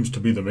Damon seems to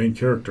be the main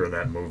character in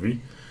that movie.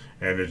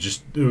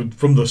 And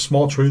from the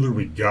small trailer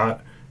we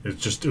got,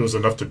 it was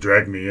enough to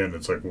drag me in.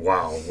 It's like,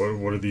 wow,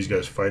 what are these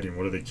guys fighting?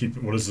 What are they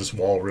keeping? What is this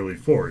wall really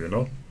for?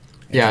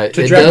 Yeah,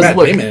 To drag Matt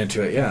Damon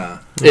into it, yeah.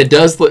 It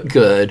does look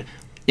good,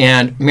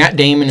 and Matt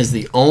Damon is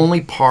the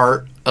only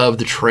part of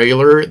the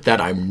trailer that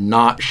I'm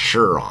not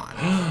sure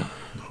on,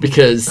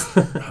 because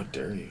How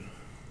dare you?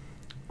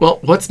 well,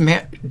 what's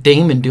Matt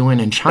Damon doing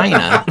in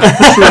China?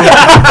 That's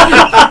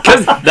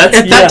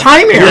At that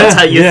time era. That's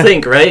how you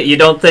think, right? You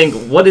don't think,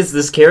 what is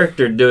this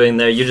character doing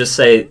there? You just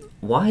say,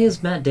 why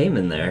is Matt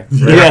Damon there?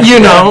 Yeah.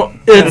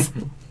 It's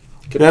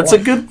That's a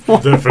good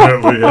point.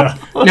 Definitely, yeah.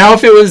 now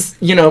if it was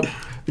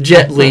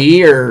Jet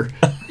Li or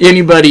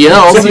anybody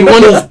else, Something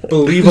you that's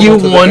believable to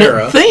the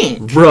era. wouldn't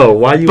think. Bro,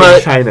 why are you But-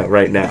 in China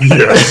right now?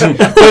 Yes.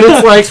 But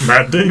it's like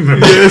Matt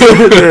Damon.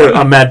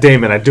 I'm Matt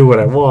Damon. I do what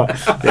I want.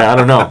 Yeah, I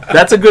don't know.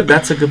 That's a good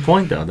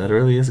point, though. That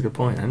really is a good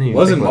point. I didn't He even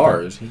was think in about that.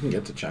 Mars. He can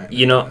get to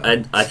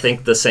China. I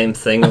think the same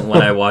thing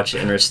when I watch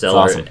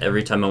Interstellar. It's awesome.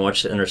 Every time I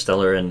watch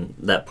Interstellar and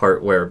that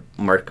part where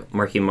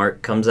Marky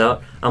Mark comes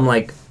out, I'm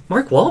like,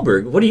 Mark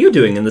Wahlberg, what are you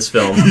doing in this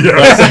film?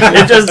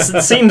 It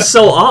just seems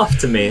so off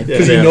to me.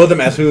 Because you know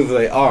them as who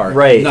they are,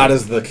 Right. not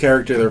as the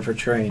character they're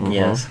portraying.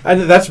 Yes.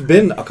 And that's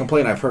been a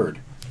complaint I've heard,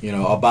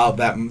 about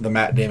the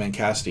Matt Damon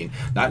casting.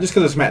 Not just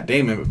because it's Matt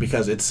Damon, but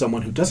because it's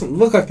someone who doesn't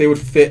look like they would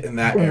fit in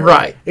that era.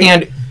 right,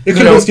 and It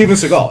could have been Steven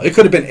Seagal. It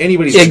could have been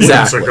anybody.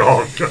 Exactly.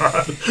 Oh,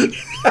 God.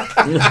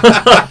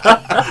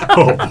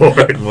 Oh,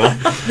 boy.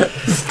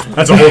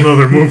 That's a whole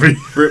nother movie.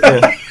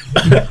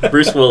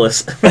 Bruce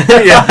Willis.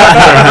 I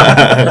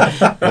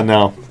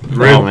know.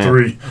 Red Oh, man.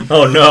 3.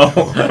 Oh no.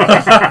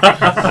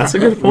 That's a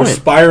good We're point.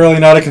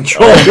 spiraling out of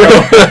control.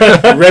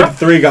 Red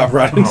 3 got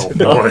brought into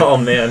Oh, boy. Oh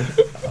man.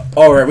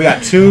 All right, we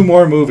got 2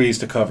 more movies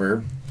to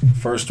cover.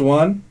 First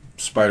one,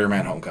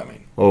 Spider-Man: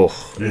 Homecoming. Oh.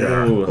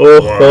 Yeah. Ooh.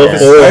 Wow.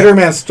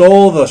 Spider-Man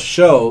stole the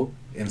show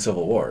in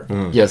Civil War.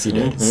 yes, he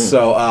did.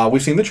 So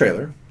we've seen the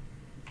trailer.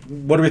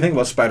 What do we think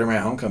about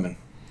Spider-Man: Homecoming?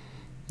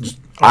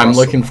 I'm Awesome.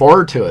 looking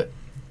forward to it.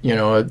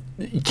 You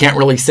can't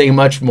really say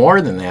much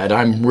more than that.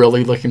 I'm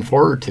really looking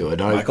forward to it.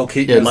 Michael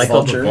Keaton, it's-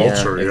 Vulture.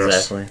 Vulture, Yeah,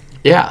 yes. exactly.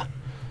 Yeah.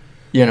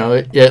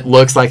 It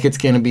looks like it's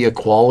going to be a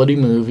quality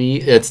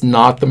movie. It's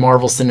not the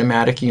Marvel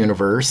Cinematic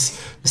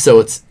Universe,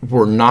 so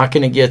we're not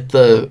going to get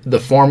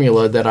the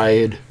formula that I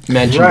had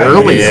mentioned Right.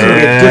 earlier. It's gonna be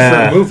a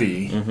Yeah. different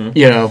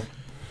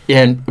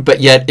movie.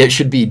 But yet it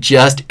should be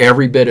just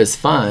every bit as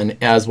fun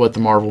as what the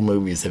Marvel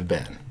movies have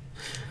been.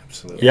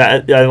 Absolutely.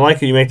 Yeah, I like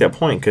that you make that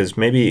point because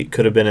maybe it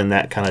could have been in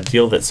that kind of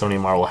deal that Sony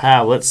and Marvel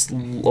have. Let's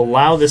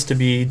allow this to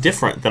be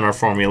different than our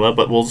formula,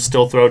 but we'll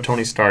still throw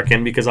Tony Stark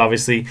in because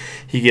obviously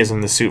he gives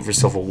him the suit for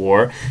Civil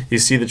War. You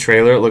see the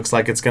trailer; it looks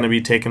like it's going to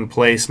be taking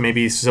place.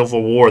 Maybe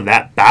Civil War,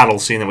 that battle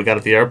scene that we got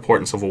at the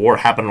airport in Civil War,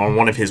 happened on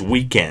one of his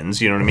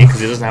weekends. You know what I mean?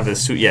 Because he doesn't have the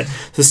suit yet.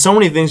 There's so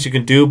many things you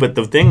can do, but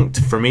the thing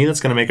for me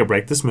that's going to make or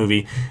break this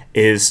movie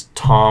is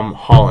Tom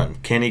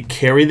Holland. Can he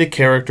carry the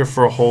character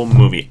for a whole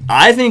movie?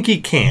 I think he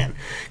can.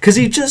 Because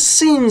he just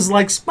seems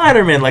like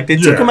Spider-Man. Like they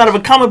took Yeah. him out of a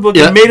comic book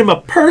Yeah. and made him a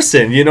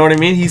person. You know what I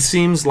mean? He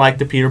seems like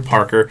the Peter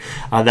Parker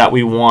that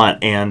we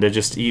want. And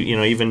just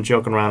even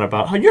joking around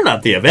about, oh, you're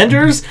not the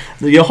Avengers.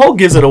 The whole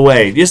gives it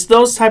away. Just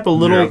those type of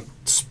little Yeah.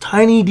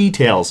 tiny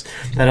details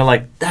that are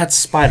like, that's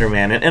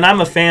Spider-Man. And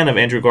I'm a fan of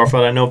Andrew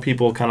Garfield. I know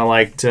people kind of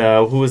liked,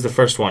 who was the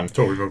first one?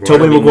 Tobey Maguire.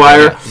 Tobey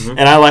Maguire.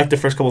 And I like the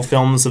first couple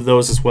films of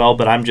those as well.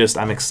 But I'm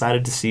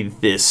excited to see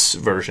this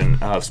version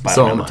of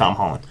Spider-Man am with I. Tom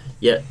Holland.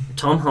 Yeah,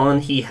 Tom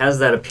Holland, he has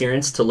that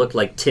appearance to look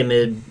like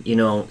timid,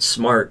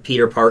 smart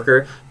Peter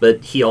Parker,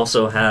 but he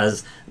also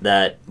has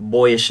that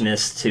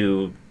boyishness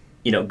to,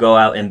 go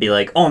out and be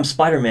like, oh, I'm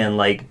Spider-Man,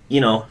 like,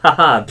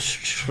 haha,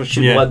 shoot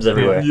Yeah. webs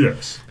everywhere.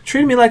 Yes.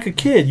 Treated me like a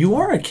kid. You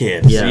are a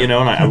kid. Yeah. And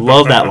I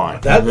love that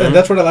line. And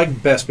that's what I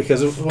like best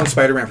because when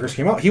Spider-Man first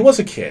came out, he was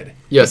a kid.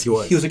 Yes, he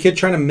was. He was a kid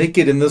trying to make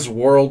it in this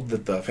world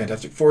that the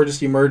Fantastic Four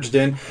just emerged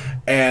in,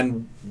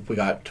 and we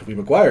got Tobey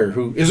Maguire,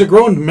 who is a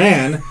grown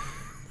man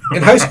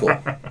in high school.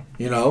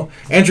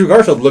 Andrew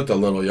Garfield looked a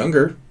little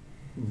younger,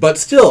 but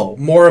still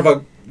more of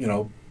a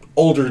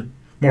older.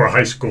 More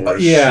high schoolers.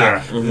 Yeah.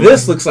 Mm-hmm.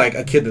 This looks like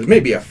a kid that's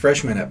maybe a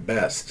freshman at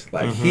best.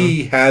 Like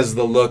he has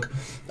the look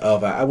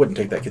of I wouldn't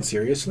take that kid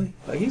seriously.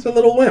 Like he's a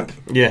little wimp.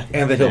 Yeah.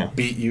 And then he'll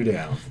beat you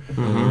down.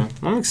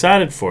 I'm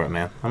excited for it,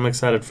 man. I'm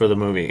excited for the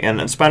movie.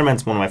 And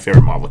Spider-Man's one of my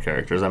favorite Marvel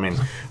characters. I mean,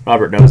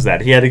 Robert knows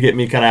that. He had to get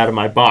me kind of out of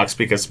my box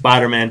because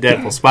Spider-Man,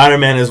 Deadpool.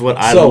 Spider-Man is what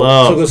I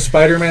love. So was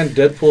Spider-Man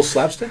Deadpool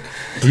slapstick?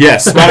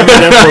 Yes,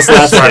 Spider-Man, Deadpool,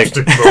 slapstick.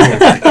 Slapstick movie.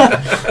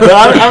 But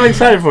I'm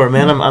excited for it,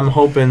 man. I'm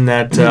hoping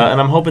that,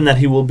 and I'm hoping that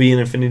he will be in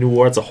Infinity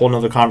War. It's a whole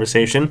nother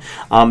conversation,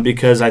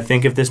 because I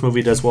think if this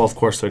movie does well, of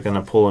course they're going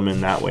to pull him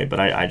in that way. But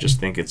I just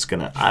think it's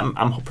gonna.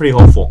 I'm pretty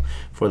hopeful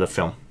for the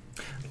film.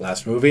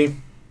 Last movie.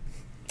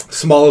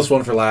 Smallest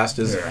one for last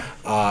is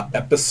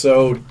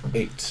episode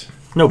 8.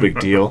 No big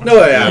deal.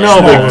 No, yeah.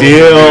 No big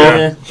deal.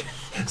 Yeah.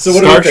 So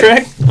what Star do we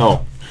think? Trek?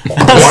 Oh.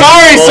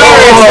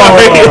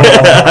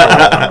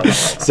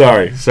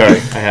 sorry.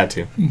 I had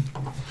to.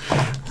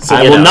 So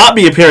I will not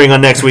be appearing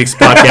on next week's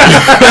podcast.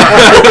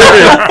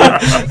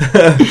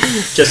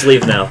 Just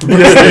leave now.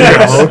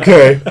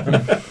 Okay.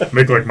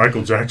 Make like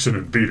Michael Jackson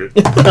and beat it.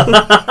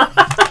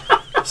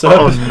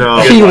 So no.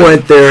 He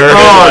went there.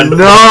 Oh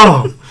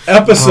no.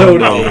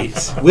 Episode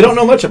 8. We don't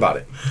know much about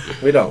it.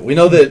 We don't. We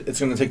know that it's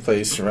going to take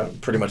place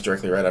pretty much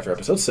directly right after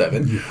episode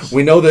 7. Yes.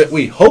 We know that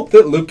we hope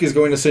that Luke is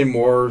going to say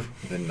more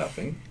than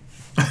nothing.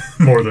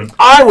 More than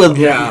I would.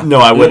 Yeah. No,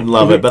 I wouldn't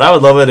love it, but I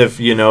would love it if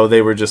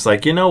they were just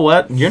like, you know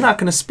what, you're not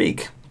going to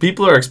speak.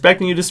 People are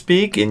expecting you to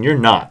speak, and you're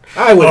not.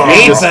 I would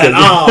hate that.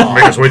 Oh.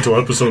 make us wait till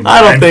episode 9.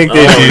 I don't think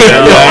they do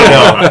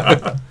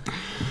that. I know.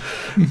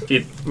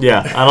 You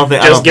Yeah, I don't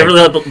think. just give her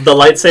the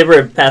lightsaber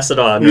and pass it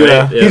on.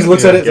 Yeah. Right? He just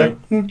looks at it. Yeah.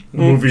 Like, The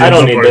movie I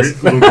don't ends need up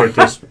this. Look like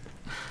this.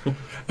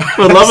 I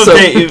would love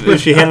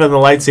if she handed him the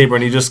lightsaber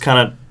and he just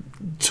kind of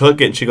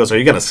took it and she goes, "Are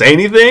you gonna say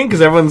anything?"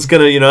 Because everyone's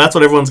gonna, that's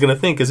what everyone's gonna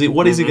think.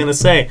 What is he gonna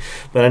say?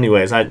 But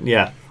anyways, I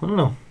don't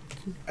know.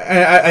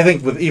 I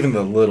think with even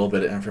the little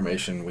bit of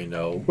information we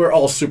know, we're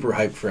all super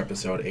hyped for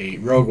episode 8.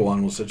 Rogue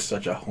One was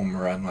such a home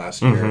run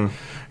last year,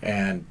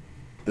 and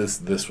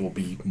this will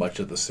be much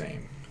of the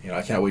same.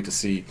 I can't wait to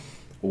see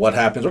what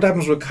happens. What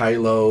happens with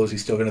Kylo? Is he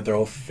still going to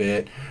throw a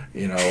fit?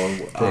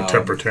 Throw a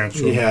temper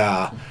tantrum.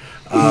 Yeah.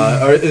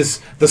 Or is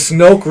the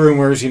Snoke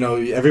rumors?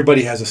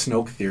 Everybody has a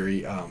Snoke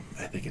theory. I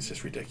think it's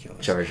just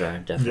ridiculous. Jar Jar,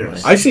 definitely.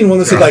 Yes. I've seen one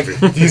that said like,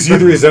 "Do you see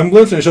the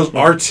resemblance?" And it shows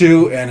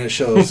R2 and it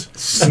shows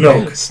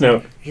Snoke.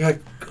 Snoke. You're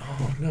like,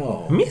 oh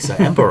no. Misa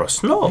Emperor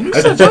Snow.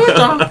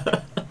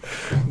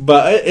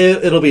 But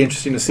it'll be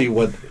interesting to see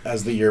what,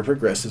 as the year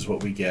progresses,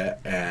 what we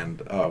get,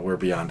 and we're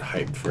beyond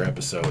hyped for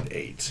episode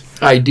 8.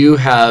 I do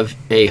have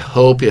a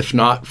hope, if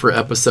not for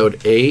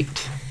episode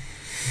 8,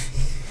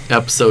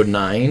 episode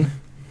 9.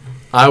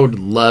 I would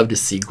love to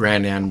see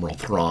Grand Admiral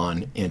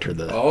Thrawn enter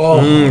the. Yeah.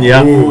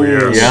 Oh,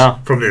 yes. Yeah.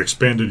 From the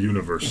expanded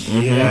universe.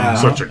 Yeah.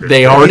 Such a good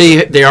They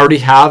choice. already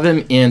have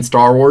him in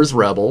Star Wars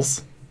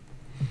Rebels,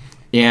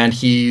 and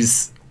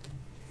he's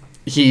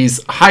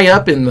high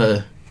up in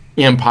the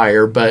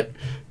Empire, but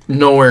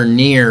nowhere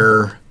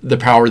near the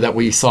power that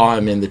we saw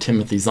him in the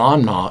Timothy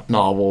Zahn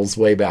novels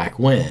way back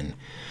when.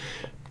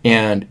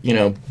 And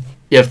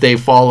if they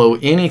follow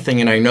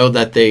anything, and I know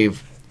that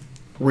they've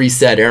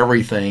reset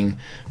everything,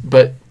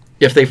 but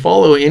if they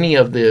follow any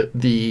of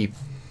the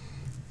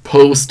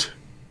post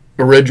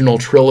original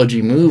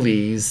trilogy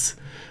movies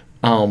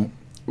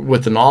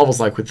with the novels,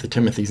 like with the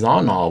Timothy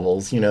Zahn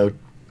novels,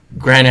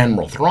 Grand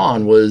Admiral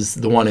Thrawn was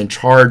the one in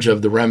charge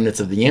of the remnants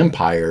of the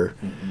Empire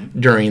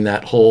during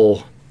that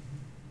whole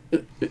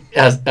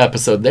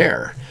episode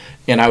there.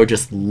 And I would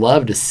just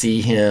love to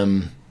see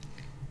him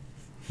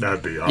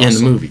That'd be awesome. in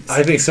the movies.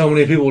 I think so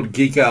many people would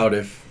geek out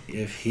if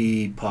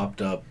he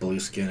popped up blue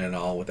skin and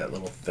all with that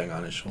little thing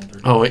on his shoulder.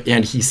 Oh,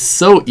 and he's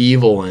so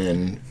evil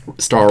in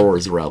Star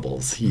Wars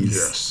Rebels. He's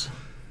Yes.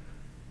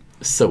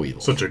 so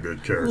evil. Such a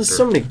good character. There's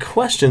so many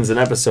questions in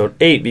episode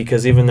 8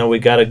 because even though we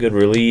got a good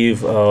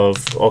relief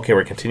of, okay,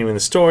 we're continuing the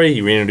story,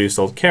 you reintroduced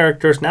old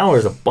characters, now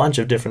there's a bunch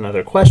of different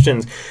other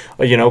questions.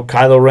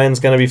 Kylo Ren's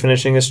going to be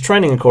finishing his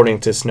training according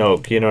to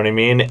Snoke, you know what I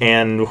mean?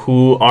 And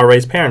who are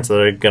Rey's parents?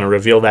 Are they going to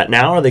reveal that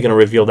now or are they going to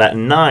reveal that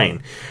in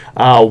 9?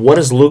 What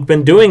has Luke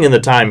been doing in the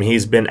time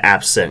he's been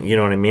absent? You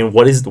know what I mean?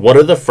 What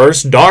are the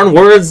first darn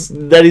words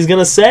that he's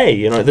gonna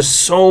say? There's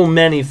so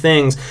many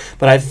things,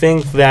 but I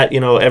think that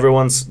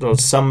everyone's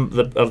some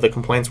of the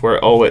complaints were,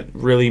 it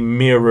really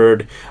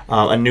mirrored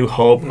A New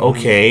Hope.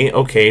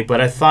 Okay, but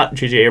I thought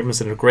J.J. Abrams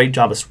did a great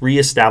job of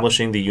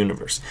reestablishing the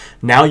universe.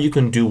 Now you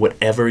can do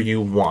whatever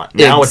you want.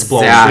 Now it's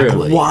Exactly.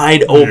 blown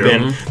wide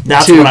open. Yeah.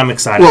 That's what I'm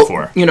excited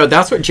for.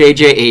 That's what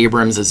J.J.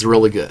 Abrams is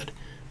really good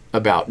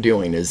about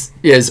doing is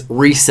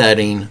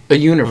resetting a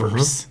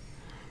universe.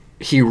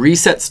 He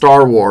reset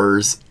Star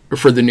Wars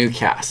for the new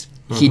cast.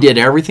 He did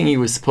everything he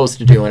was supposed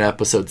to do in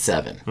episode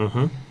 7.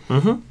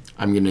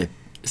 I'm going to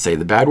say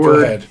the bad Go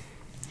word. ahead.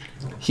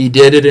 He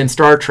did it in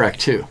Star Trek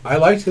too. I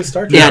liked the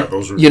Star Trek. Yeah, And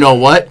those are- you know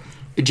what?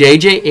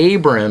 J.J.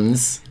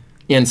 Abrams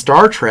in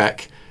Star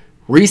Trek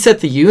reset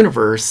the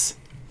universe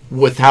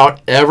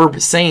without ever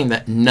saying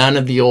that none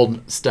of the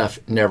old stuff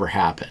never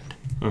happened.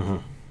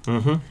 And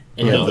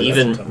Yeah, he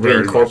even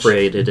very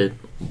reincorporated it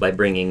by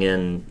bringing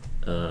in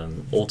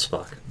Old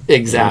Spock.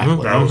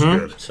 Exactly. That was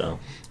good. So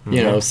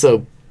You know,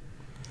 so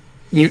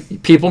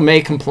people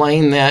may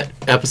complain that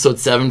episode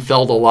 7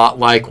 felt a lot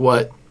like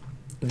what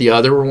the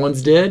other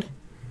ones did,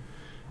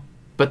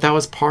 but that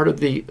was part of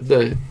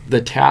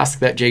the task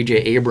that J.J.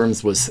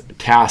 Abrams was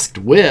tasked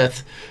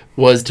with,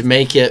 was to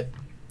make a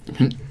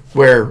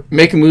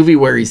movie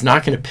where he's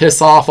not going to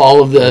piss off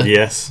all of the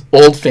Yes.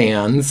 old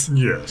fans,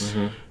 Yes.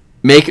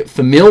 make it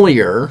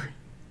familiar,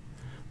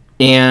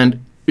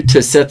 and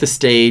to set the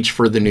stage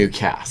for the new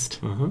cast.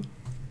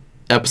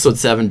 Episode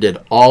 7 did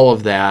all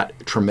of that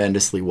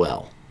tremendously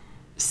well.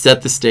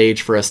 Set the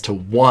stage for us to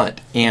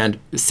want and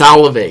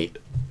salivate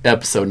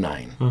episode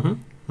 9.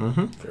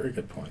 Very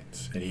good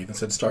points. And he even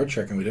said Star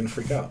Trek, and we didn't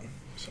freak out.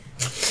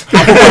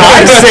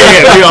 I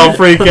say it, we all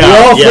freak We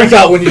out. all freak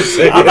out when you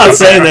say I'm it. not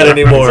saying that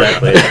anymore.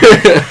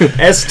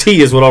 exactly. ST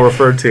is what I'll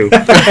refer to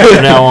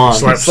from now on.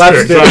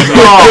 Slapstick.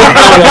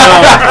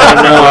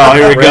 Oh,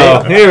 here we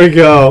go. Here we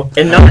go.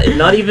 And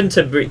not even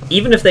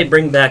even if they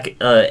bring back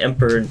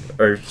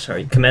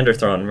Commander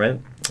Thrawn, right?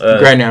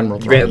 Grand Admiral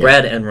Thrawn,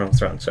 Grand Admiral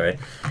Thrawn, sorry.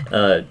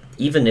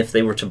 Even if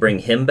they were to bring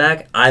him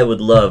back, I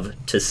would love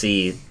to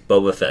see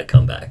Boba Fett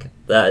come back.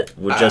 That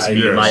would just be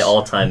yes. my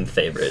all-time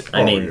favorite.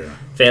 I Oh, mean, yeah.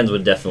 fans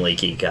would definitely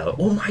geek out.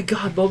 Oh my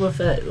God, Boba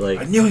Fett! I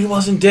Like, knew he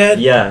wasn't dead.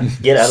 yeah,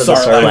 get out of the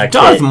Sarlacc. Sarlacc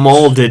Darth pit.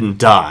 Maul didn't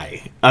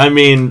die. I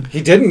mean,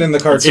 He didn't in the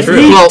cartoon. if true.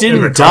 he Well, didn't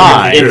in the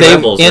die, comic, In They've,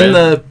 Rebels,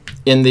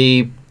 in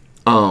the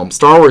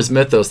Star Wars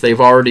mythos,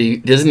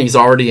 Disney's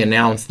already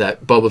announced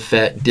that Boba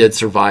Fett did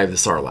survive the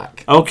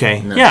Sarlacc.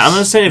 okay. Nice. Yeah, I'm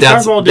going to say if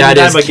That's- Darth Maul that didn't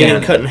die is by getting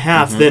canon. cut in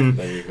half, then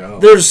There you go.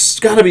 there's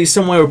got to be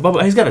some way where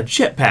Bubba... He's got a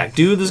jetpack,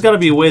 dude. There's got to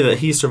be a way that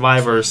he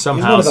survived or He's one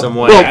somehow, of the some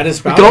way. Well,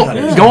 baddest bounty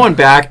hunters. Going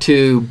back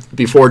to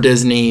before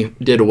Disney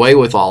did away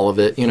with all of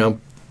it,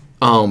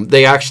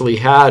 they actually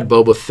had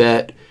Boba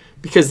Fett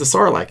because the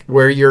Sarlacc,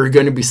 where you're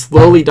going to be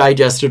slowly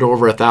digested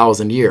over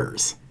 1,000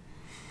 years.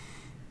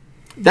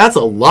 That's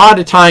a lot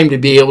of time to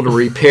be able to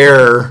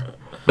repair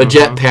a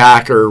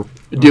jetpack or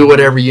do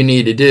whatever you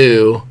need to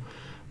do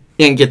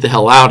and get the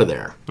hell out of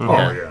there.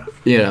 Oh,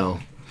 yeah.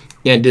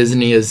 And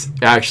Disney has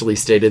actually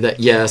stated that,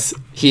 yes,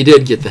 he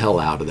did get the hell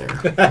out of there.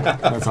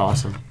 That's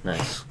awesome.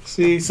 Nice.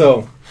 See,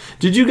 so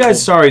Did you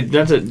guys? Sorry,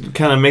 not to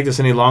kind of make this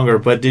any longer,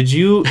 but did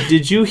you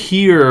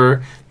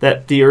hear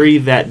that theory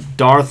that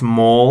Darth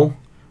Maul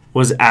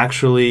was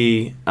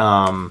actually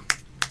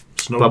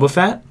Boba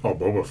Fett? Oh,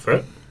 Boba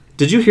Fett?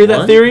 Did you hear that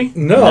What? theory?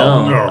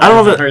 no. No. I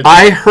don't know if it,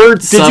 I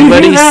heard you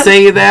somebody hear that?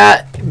 say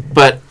that,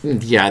 but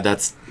yeah,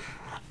 that's...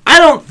 I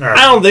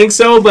don't think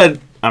so, but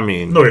I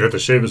mean, No, he'd have to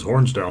shave his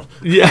horns down.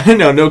 yeah,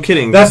 no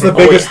kidding. That's the Oh,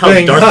 wait, biggest how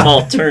thing. Darth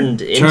Maul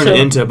turned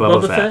into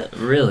Boba Fett.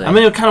 Really? I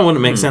mean, it kind of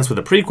wouldn't make sense with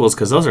the prequels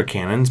because those are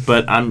canons,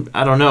 but I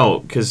don't know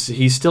because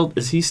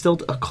is he still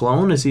a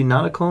clone? Is he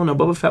not a clone? No,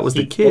 Boba Fett was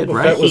the kid, Boba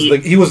right? Fett was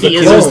he was the he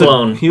is clone. a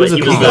clone. He was but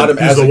a he was clone. got him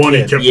He's as the a one he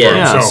kid. kept Yeah. for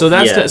Yeah, himself. so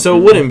that's Yeah. so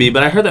it wouldn't be,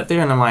 but I heard that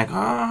theory and I'm like,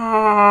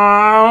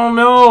 I don't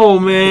know,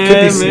 man.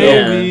 Could be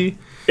Snoke. Maybe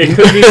It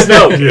could be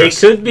Snoke.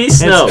 Yes. It could be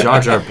it's Snoke.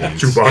 Jar Jar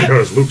Binks. Chewbacca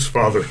is Luke's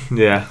father.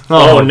 Yeah.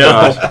 Oh, no.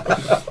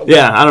 gosh.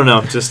 Yeah, I don't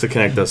know. Just to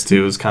connect those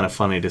two, it was kind of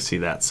funny to see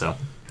that. So,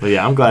 but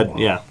yeah, I'm glad.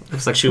 Yeah,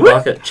 looks like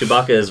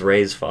Chewbacca is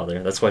Rey's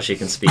father. That's why she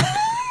can speak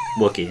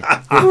Wookiee.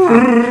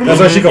 That's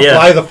why she could Yeah.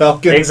 fly the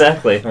Falcon.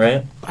 Exactly,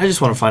 right? I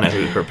just want to find out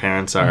who her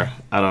parents are.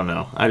 I don't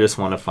know. I just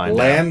want to find out.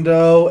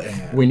 Lando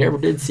and We never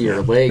did see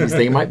her legs.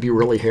 They might be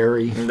really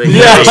hairy. They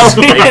Yeah, could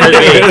be. we They could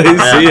didn't be. really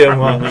Yeah. see him.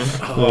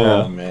 Huh?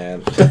 oh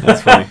man.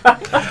 That's funny.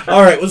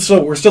 All right, well,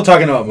 so we're still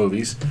talking about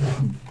movies,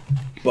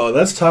 but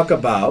let's talk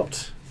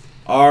about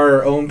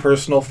our own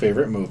personal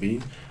favorite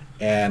movie,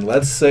 and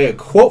let's say a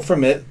quote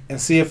from it, and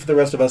see if the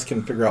rest of us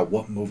can figure out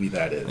what movie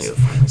that is.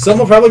 Some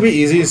will probably be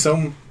easy,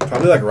 some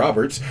probably like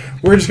Robert's.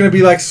 We're just gonna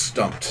be like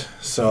stumped.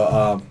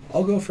 So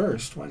I'll go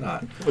first. Why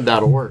not?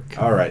 That'll work.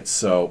 All right,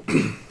 so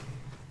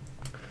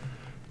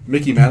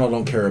Mickey Mantle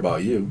don't care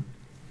about you,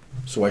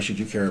 so why should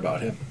you care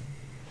about him?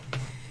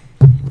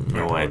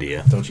 No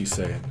idea. Don't you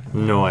say it?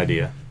 No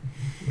idea.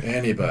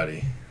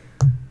 Anybody?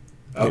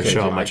 Okay,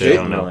 show how much Ja- I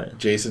don't know.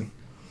 Jason.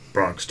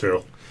 Bronx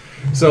Tale.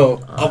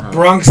 So, A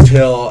Bronx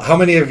Tale. How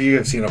many of you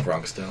have seen A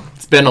Bronx Tale?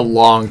 It's been a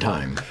long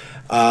time.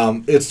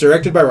 It's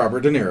directed by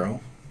Robert De Niro.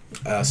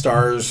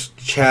 Stars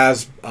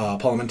Chaz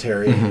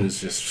Palminteri, who's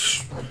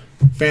just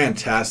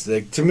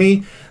fantastic. To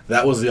me,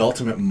 that was the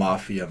ultimate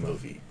mafia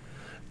movie.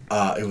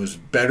 It was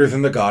better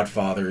than The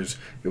Godfathers.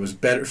 It was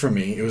better for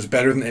me. It was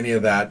better than any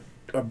of that.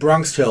 A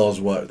Bronx Tale is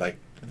what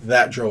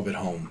that drove it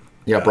home.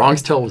 Yeah,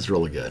 Bronx Tale was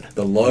really good.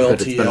 The But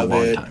loyalty it's been a of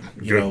long it. time.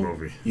 You Good know,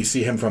 movie. you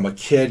see him from a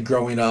kid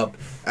growing up,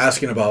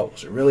 asking about,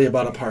 was it really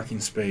about a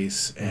parking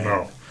space? And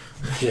No.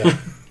 yeah,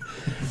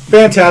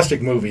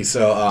 fantastic movie.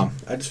 So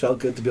I just felt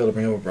good to be able to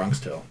bring up A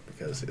Bronx Tale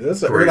because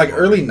it's Great like movie.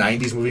 early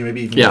 '90s movie,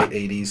 maybe even Yeah. late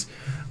 '80s.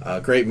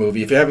 Great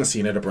movie. If you haven't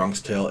seen it, A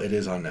Bronx Tale, it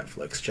is on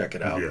Netflix. Check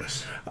it out.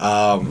 Yes.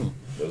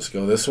 Let's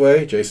go this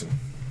way, Jason.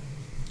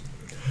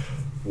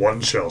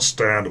 One shall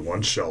stand,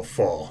 one shall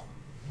fall.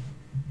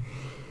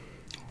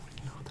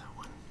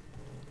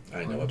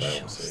 I know what I Shall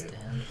want to say.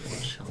 stand,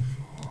 one shall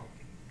fall.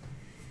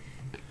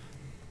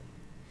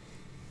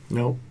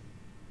 Nope.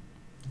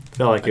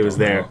 Felt like it was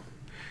don't there. know.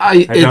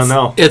 I don't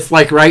know. It's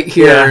like right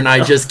here, Yeah. and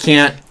I just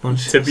can't.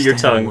 Tip of your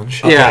tongue.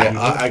 Yeah. Okay,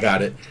 I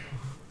got it.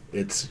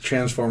 It's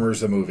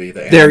Transformers the movie.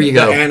 There you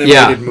go. The animated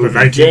Yeah. The movie.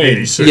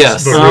 1986,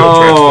 Yes. the real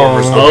Oh.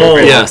 Transformers. Oh,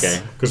 Yes.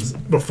 okay. Because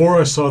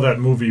before I saw that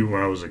movie when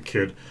I was a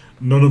kid,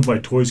 none of my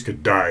toys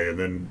could die, and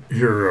then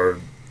here are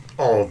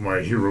all of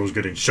my heroes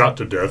getting shot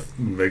to death.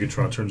 And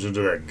Megatron turns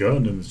into that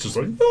gun, and it's just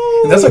like, no.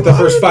 And that's like the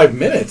first 5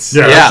 minutes.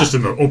 Yeah, Yeah. that's just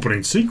in the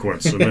opening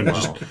sequence. And then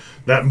just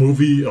that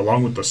movie,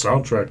 along with the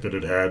soundtrack that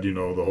it had, the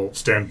whole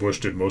Stan Bush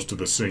did most of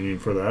the singing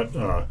for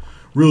that.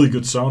 Really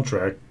good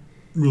soundtrack.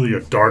 Really a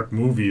dark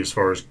movie as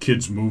far as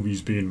kids'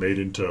 movies being made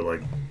into,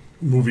 like,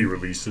 movie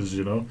releases,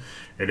 And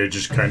it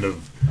just kind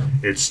of,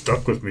 it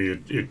stuck with me.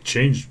 It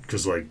changed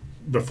because, like,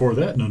 before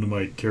that, none of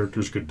my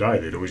characters could die.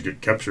 They'd always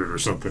get captured or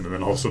something. And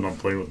then all of a sudden I'm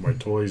playing with my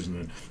toys, and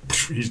then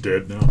he's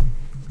dead now.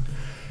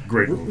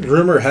 Great movie.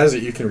 Rumor has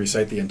it you can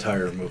recite the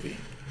entire movie,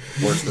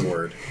 word for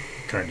word.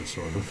 Kind of,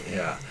 sort of.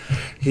 Yeah.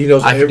 He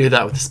knows. I can do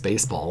that with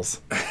Spaceballs.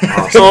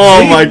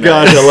 Oh my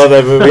gosh, I love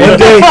that movie. One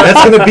day,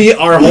 that's going to be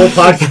our whole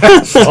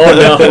podcast. Oh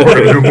no, We're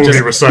going to do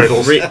movie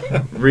recitals.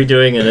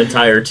 redoing an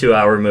entire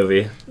 2-hour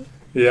movie.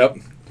 Yep.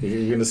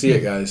 You're going to see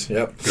it, guys.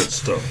 Yep. Good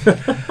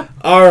stuff.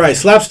 All right,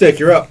 Slapstick,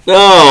 you're up.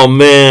 Oh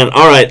man!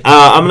 All right,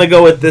 I'm gonna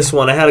go with this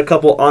one. I had a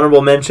couple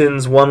honorable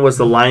mentions. One was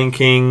The Lion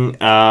King. It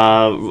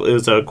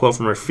was a quote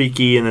from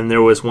Rafiki, and then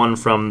there was one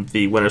from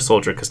The Winter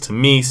Soldier. Because to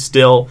me,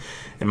 still,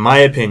 in my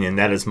opinion,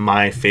 that is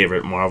my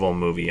favorite Marvel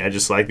movie. I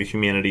just like the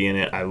humanity in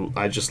it.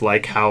 I just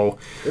like how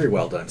Very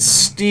well done.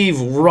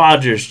 Steve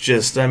Rogers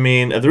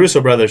the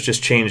Russo brothers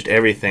just changed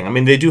everything. I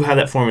mean, they do have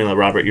that formula,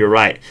 Robert, you're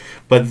right.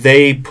 But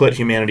they put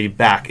humanity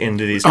back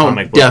into these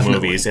comic book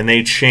definitely. movies, and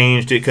they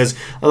changed it because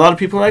a lot of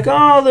people are like,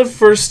 oh, the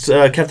first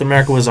Captain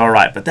America was all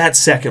right, but that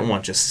second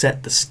one just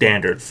set the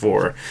standard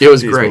for It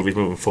was these great. movies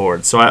moving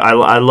forward. So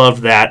I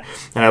loved that,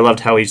 and I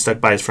loved how he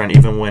stuck by his friend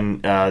even when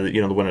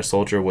the Winter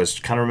Soldier was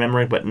kind of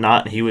remembering, but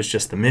not. He was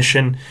just the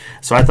mission.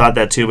 So I thought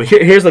that too. But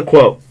here's the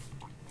quote.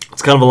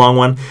 It's kind of a long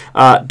one.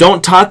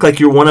 Don't talk like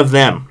you're one of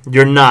them.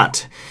 You're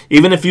not.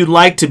 Even if you'd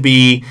like to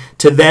be,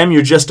 to them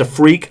you're just a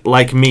freak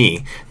like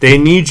me. They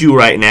need you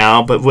right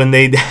now, but when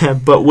they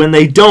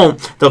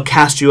don't, they'll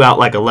cast you out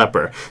like a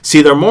leper.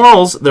 See, their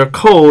morals, their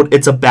code,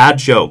 it's a bad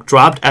joke,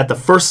 dropped at the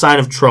first sign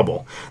of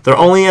trouble. They're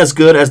only as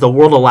good as the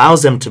world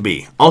allows them to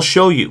be. I'll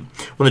show you.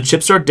 When the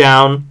chips are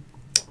down,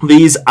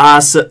 these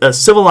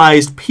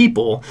civilized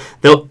people,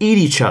 they'll eat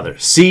each other.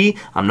 See,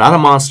 I'm not a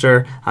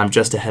monster. I'm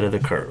just ahead of the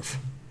curve.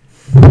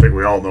 I think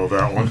we all know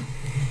that one.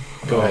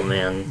 Oh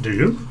man, Do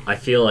you? I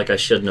feel like I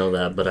should know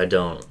that, but I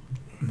don't.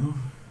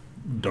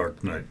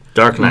 Dark Knight.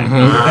 Dark Knight.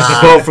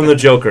 Quote from the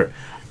Joker.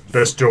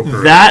 Best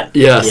Joker. That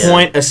Yes.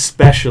 point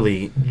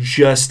especially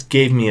just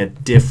gave me a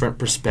different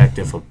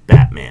perspective of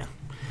Batman.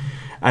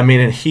 I mean,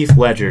 and Heath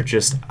Ledger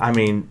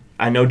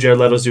I know Jared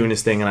Leto's doing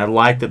his thing, and I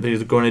like that they're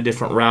going a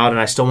different route, and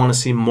I still want to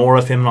see more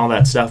of him and all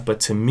that stuff. But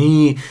to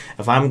me,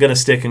 if I'm going to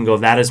stick and go,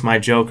 that is my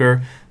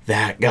Joker,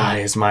 that guy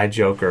is my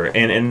Joker.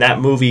 And that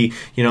movie,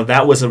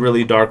 that was a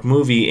really dark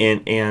movie,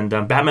 and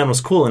Batman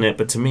was cool in it,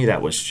 but to me,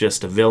 that was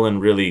just a villain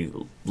really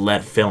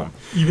led film.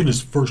 Even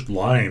his first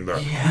line,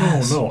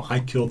 Yes. no, I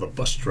killed the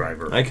bus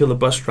driver. I Killed the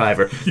Bus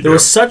Driver. There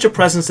was such a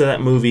presence to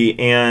that movie,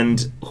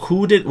 and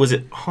was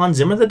it Hans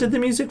Zimmer that did the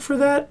music for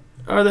that?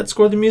 Or that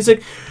scored the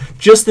music?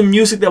 Just the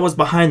music that was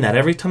behind that.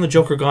 Every time the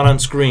Joker got on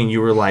screen, you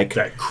were like,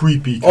 That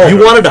creepy.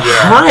 you wanted to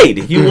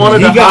hide. You wanted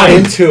to He got hide.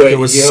 into it. There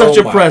was such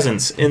a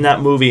presence in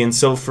that movie, and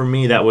so for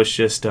me, that was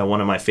just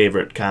one of my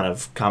favorite kind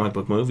of comic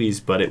book movies.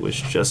 But it was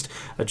just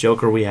a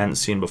Joker we hadn't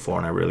seen before,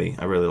 and I really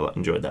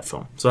enjoyed that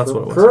film. So that's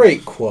what it was.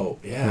 Great quote.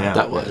 Yeah.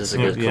 That That is was. a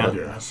good Yeah. quote.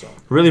 Yeah.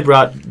 Really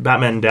brought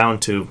Batman down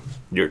to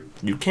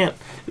you can't.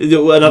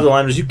 Another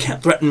line was, you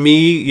can't threaten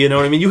me. You know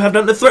what I mean? You have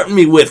nothing to threaten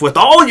me with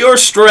all your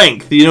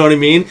strength. You know what I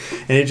mean?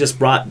 And it just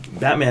brought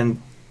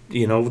Batman.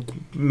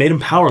 Made him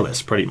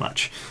powerless pretty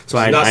much. So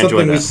I not enjoyed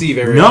something that. we see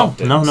very no,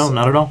 often, No, so.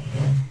 not at all.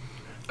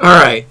 All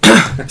right.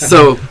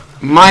 So,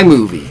 my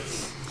movie.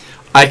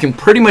 I can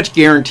pretty much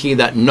guarantee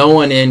that no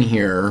one in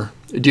here,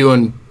 due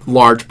in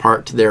large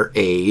part to their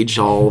age,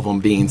 all of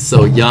them being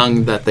so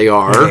young that they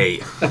are,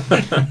 Hey.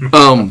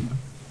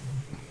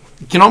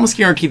 can almost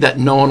guarantee that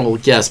no one will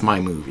guess my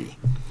movie.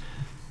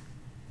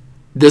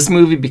 This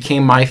movie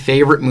became my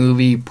favorite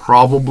movie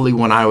probably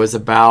when I was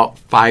about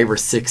 5 or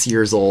 6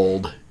 years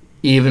old,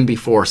 even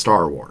before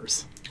Star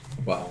Wars.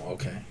 Wow,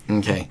 okay.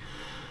 Okay.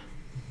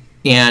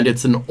 And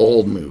it's an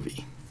old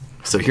movie.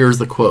 So here's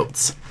the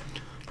quotes.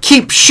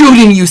 Keep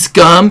shooting, you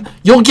scum!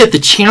 You'll get the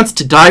chance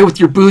to die with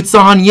your boots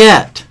on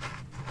yet.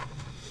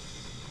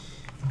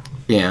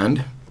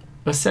 And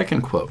a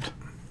second quote.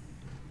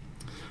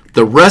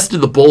 The rest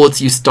of the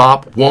bullets you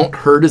stop won't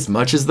hurt as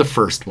much as the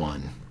first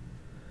one.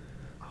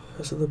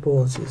 Those are the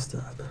bullets you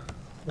stop.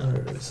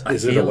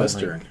 Is it a feel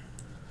Western?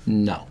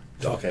 No.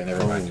 Okay,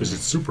 never mind. Because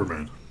it's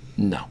Superman.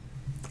 No.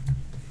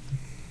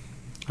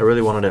 I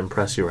really wanted to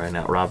impress you right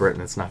now, Robert,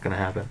 and it's not going to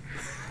happen.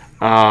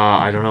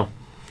 I don't know.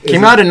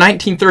 Came out in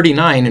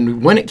 1939,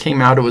 and when it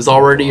came out, it was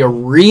already a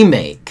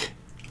remake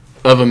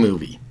of a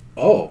movie.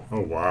 Oh.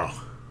 Oh, wow.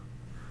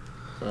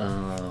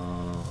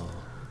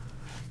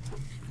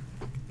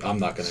 I'm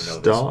not going to know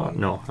this one.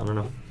 No, I don't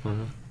know.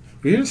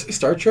 You didn't say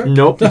Star Trek?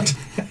 Nope.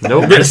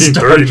 Nope.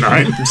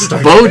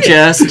 1939.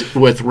 Beau-Geste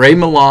with Ray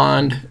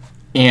Milland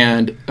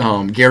and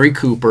Gary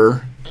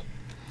Cooper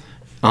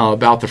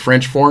about the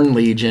French Foreign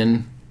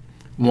Legion.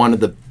 One of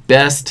the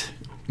best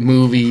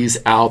movies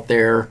out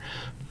there.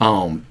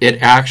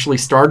 It actually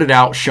started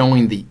out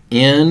showing the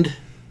end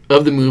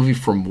of the movie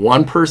from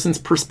one person's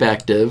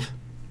perspective,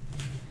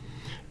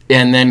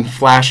 and then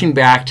flashing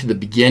back to the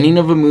beginning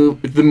of the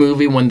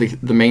movie when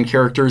the main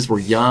characters were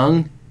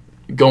young,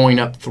 going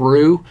up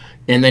through,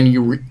 and then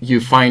you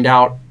find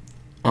out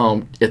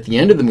at the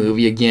end of the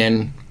movie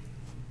again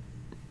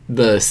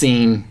the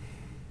scene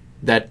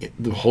that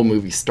the whole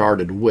movie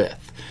started with.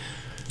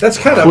 That's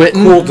kind of a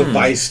cool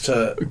device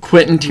to...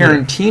 Quentin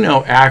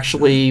Tarantino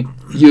actually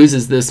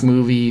uses this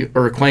movie,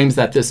 or claims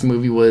that this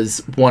movie was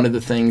one of the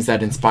things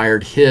that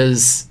inspired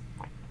his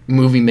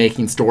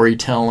movie-making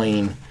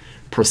storytelling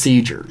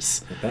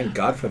procedures. Thank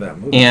God for that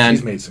movie. And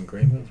he's made some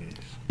great movies.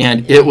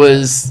 And it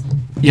was,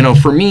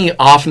 for me,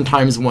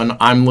 oftentimes when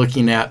I'm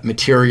looking at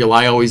material,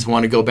 I always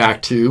want to go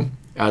back to,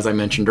 as I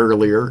mentioned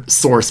earlier,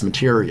 source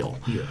material.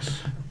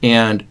 Yes.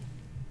 And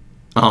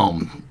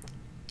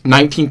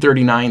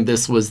 1939,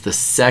 this was the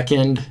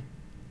second,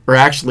 or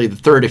actually the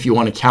third if you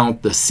want to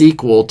count the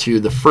sequel to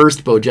the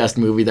first Beau-Geste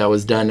movie that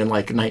was done in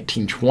like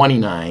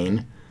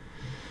 1929.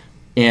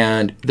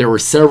 And there were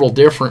several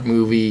different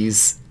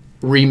movies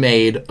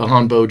remade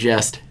on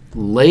Beau-Geste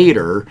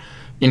later,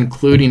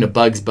 including a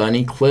Bugs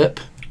Bunny clip.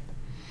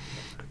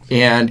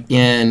 And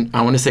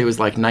I want to say it was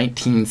like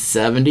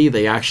 1970,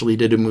 they actually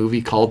did a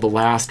movie called The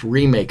Last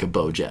Remake of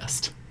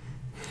Beau-Geste.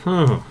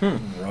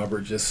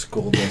 Robert just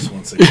schooled us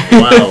once again.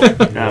 Wow.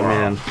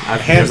 Man.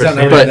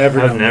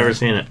 I've never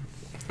seen it.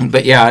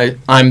 But yeah,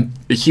 I'm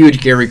a huge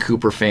Gary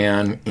Cooper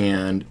fan,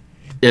 and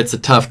it's a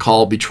tough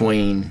call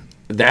between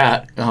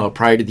that,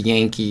 Pride of the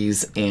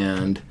Yankees,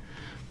 and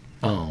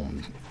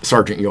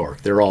Sergeant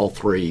York. They're all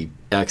three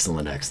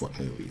excellent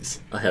movies.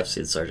 I have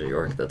seen Sergeant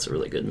York. That's a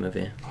really good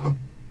movie.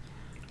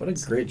 What a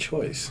great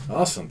choice.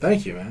 Awesome.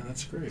 Thank you, man.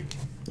 That's great.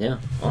 Yeah,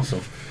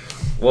 awesome.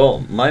 Well,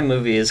 my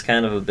movie is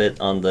kind of a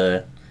bit on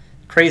the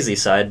crazy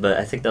side, but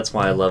I think that's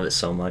why I love it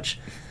so much.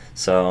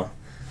 So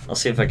I'll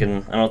see if I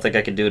can... I don't think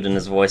I can do it in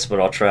his voice,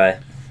 but I'll try.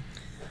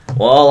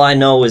 Well, all I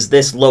know is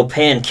this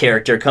Lopan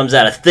character comes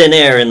out of thin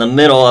air in the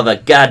middle of a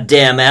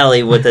goddamn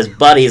alley with his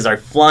buddies are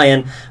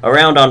flying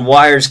around on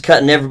wires,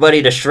 cutting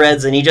everybody to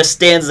shreds, and he just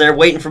stands there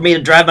waiting for me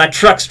to drive my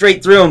truck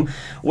straight through him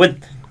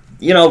with,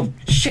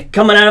 shit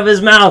coming out of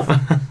his mouth.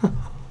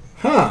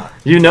 Huh.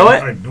 You know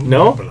it? I know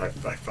No? that,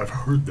 but I've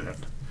heard that.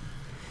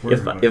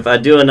 If I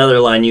do another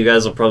line, you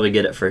guys will probably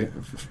get it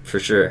for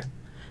sure.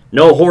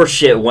 No horse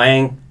shit,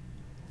 Wang.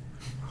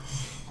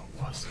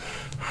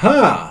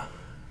 Huh.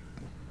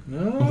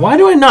 No. Why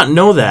do I not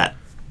know that?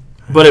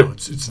 But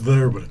it's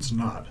there, but it's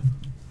not.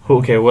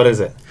 Okay, what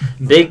is it?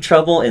 Big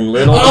Trouble in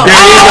Little... No!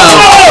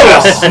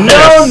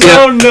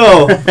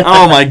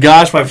 Oh my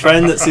gosh, my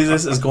friend that sees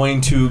this is going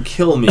to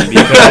kill me because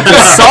I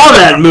just saw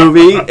that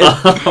movie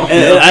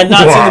and I'd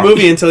not seen the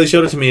movie until he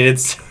showed it to me. And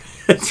it's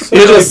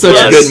It is such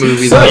a good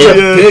movie. Such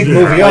though. a big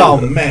movie. Oh,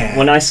 man.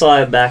 When I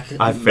saw it back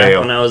when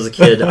failed. I was a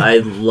kid, I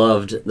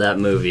loved that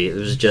movie. It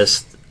was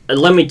just...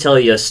 Let me tell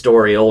you a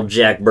story. Old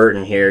Jack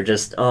Burton here.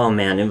 Just, oh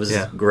man, it was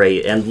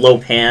great. And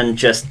Lopan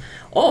just...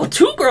 Oh,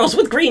 two girls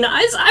with green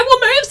eyes. I will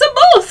marry them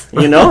both.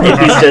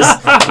 He's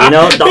just,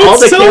 all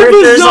the so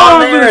characters bizarre,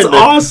 on there. but it's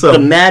awesome. The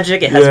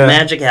magic. It has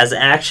magic. It has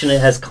action. It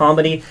has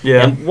comedy.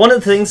 Yeah. And one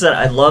of the things that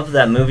I love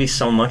that movie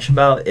so much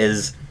about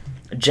is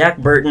Jack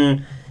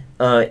Burton.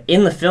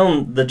 In the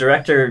film, the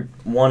director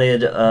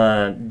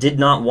did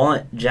not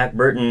want Jack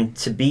Burton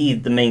to be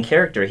the main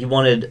character. He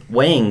wanted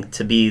Wang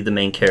to be the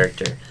main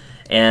character,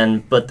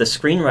 but the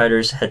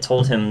screenwriters had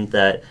told him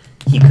that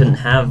he couldn't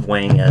have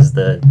Wang as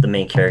the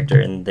main character,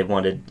 and they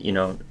wanted,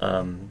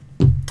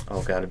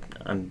 oh god,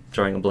 I'm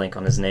drawing a blank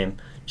on his name.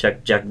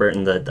 Jack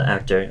Burton, the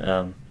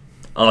actor.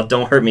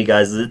 Don't hurt me,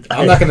 guys.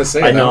 I'm not going to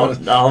say it. I know.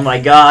 Oh my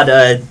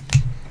god.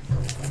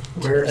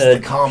 Where's the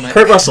comic?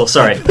 Kurt Russell,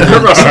 sorry.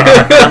 Kurt Russell.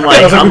 I'm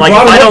like, if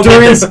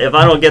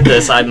I don't get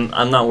this,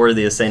 I'm not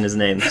worthy of saying his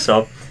name.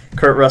 So,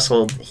 Kurt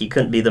Russell, he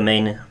couldn't be the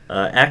main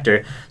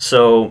actor.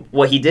 So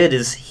what he did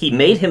is he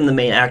made him the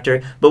main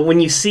actor. But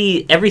when you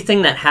see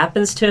everything that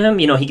happens to him,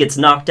 he gets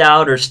knocked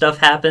out or stuff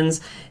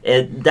happens.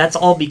 That's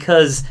all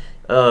because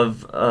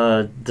of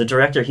the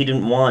director. He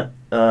didn't want.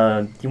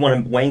 He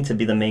wanted Wang to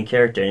be the main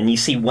character, and you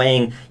see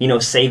Wang,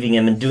 saving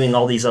him and doing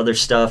all these other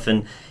stuff,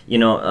 and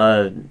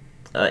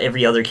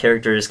every other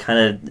character is kind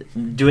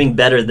of doing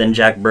better than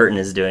Jack Burton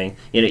is doing.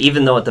 You know,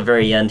 even though at the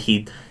very end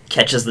he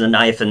catches the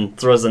knife and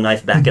throws the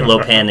knife back at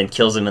Lopan and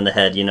kills him in the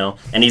head, you know,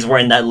 and he's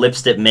wearing that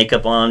lipstick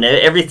makeup on.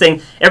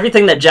 Everything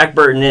that Jack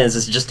Burton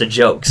is just a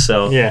joke.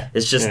 So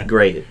it's just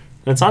great.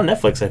 It's on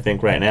Netflix, I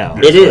think, right now.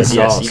 It is,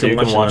 yes. You can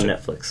watch it on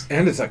Netflix.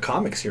 And it's a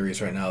comic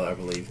series right now, I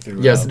believe.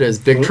 Through, yes, it is.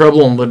 Big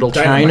Trouble in Little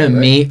China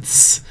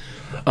meets...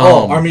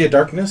 Army of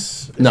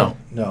Darkness? No,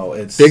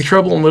 it's... Big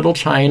Trouble in Little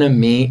China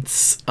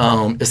meets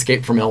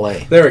Escape from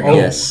L.A. There we go.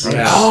 Yes.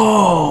 Yeah.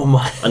 Oh,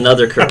 my.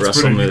 Another Kurt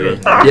Russell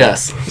movie.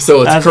 Yes,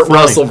 so it's That's Kurt funny.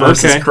 Russell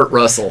versus Okay. Kurt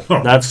Russell.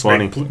 Oh, That's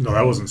funny. No,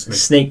 that wasn't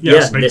Snake. Snake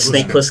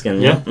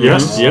Plissken. Yeah, Mhm.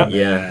 yes, yeah.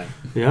 Yeah.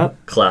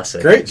 Yep.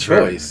 Classic. Great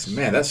choice.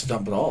 Man, that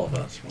stumped all of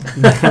us.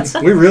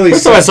 We really...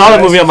 First time I saw that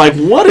movie, I'm like,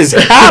 what is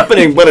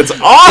happening? But it's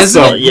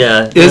awesome.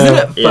 Yeah. Isn't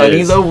it funny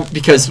is. though?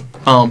 Because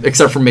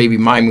except for maybe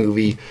my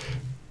movie,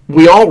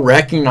 we all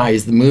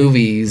recognize the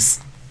movies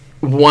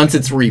once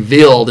it's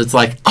revealed. It's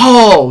like,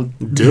 oh,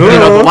 Duh. you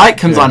know, the light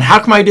comes on. How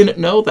come I didn't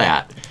know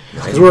that?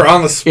 Because we're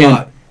on the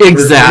spot.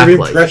 Exactly.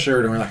 We're being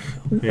pressured, and we're like,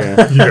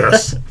 Yeah.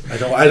 Yes. I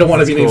don't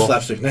want to be named cool.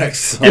 Slapstick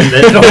next. And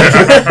then,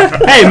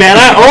 Hey, man,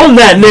 I own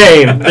that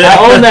name. I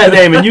own that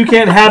name, and you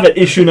can't have it.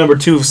 Issue number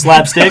 2 of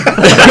Slapstick.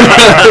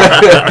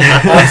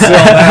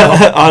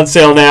 On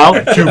sale now.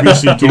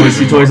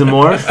 QVC Toys and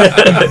More.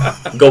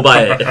 go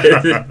buy it.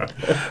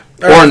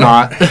 Or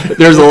not.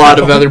 There's a lot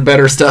of other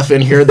better stuff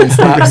in here than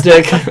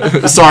Slapstick.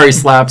 Sorry,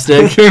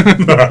 Slapstick.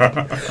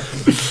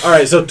 All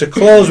right, so to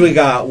close, we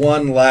got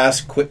one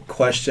last quick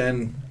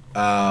question.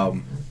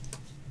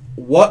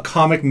 What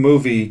comic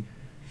movie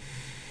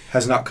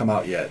has not come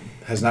out yet?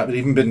 Has not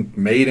even been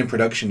made in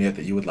production yet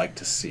that you would like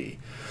to see?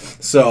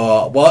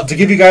 So, well, to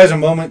give you guys a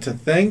moment to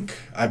think,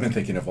 I've been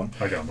thinking of one.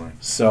 I got mine.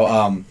 So,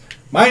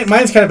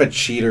 mine's kind of a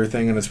cheater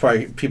thing, and it's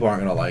probably people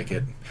aren't going to like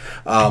it.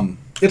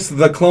 It's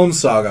the Clone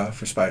Saga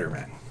for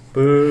Spider-Man.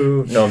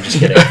 Boo. No, I'm just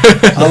kidding.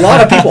 A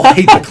lot of people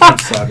hate the Clone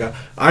Saga.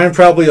 I am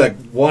probably like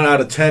 1 out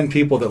of 10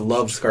 people that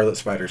love Scarlet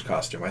Spider's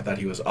costume. I thought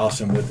he was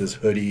awesome with his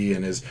hoodie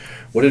and his...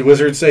 What did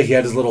Wizard say? He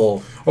had his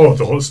little... Oh,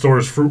 the whole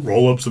store's fruit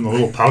roll-ups in the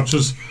little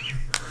pouches.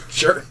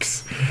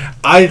 jerks.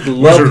 I Wizard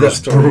love that was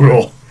story.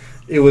 brutal.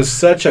 It was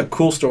such a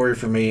cool story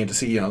for me, and to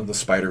see, you know, the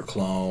Spider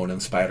Clone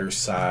and Spider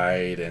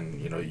Side, and,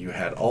 you know, you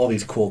had all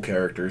these cool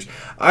characters.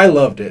 I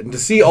loved it. And to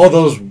see all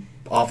those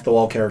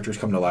off-the-wall characters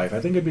come to life, I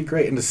think it'd be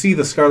great. And to see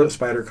the Scarlet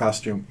Spider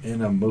costume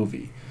in a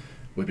movie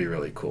would be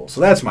really cool. So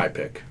that's my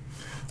pick.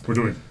 We're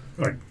doing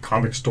like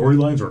comic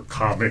storylines or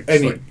comics?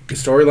 Any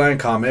storyline,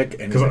 comic,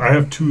 and Because I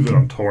have 2 that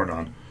I'm torn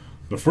on.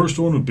 The first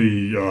one would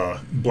be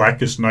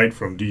Blackest Night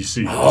from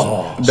DC.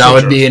 That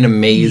would be an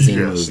amazing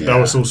movie. That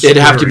was so It'd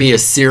have to scary. be a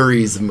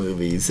series of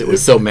movies. It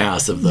was so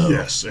massive, though.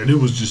 Yes, and it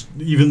was just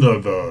even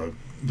the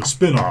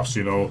spin-offs,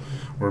 you know,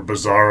 where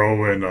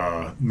Bizarro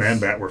and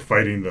Man-Bat were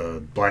fighting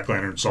the Black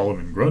Lantern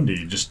Solomon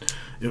Grundy. Just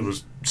it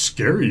was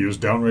scary. It was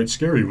downright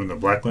scary when the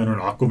Black Lantern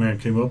Aquaman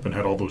came up and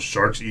had all those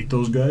sharks eat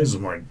those guys.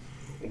 I'm like,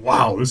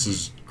 wow, this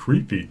is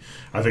creepy.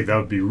 I think that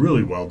would be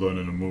really well done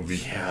in a movie.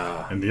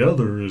 Yeah. And the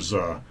other is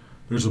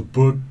there's a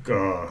book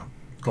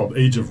called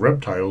Age of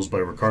Reptiles by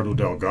Ricardo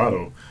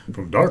Delgado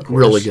from Dark Horse.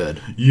 Really good.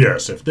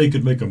 Yes, if they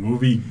could make a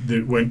movie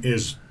that went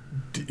as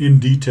in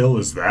detail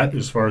as that,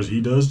 as far as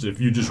he does, if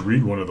you just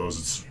read one of those,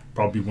 it's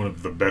probably one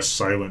of the best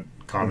silent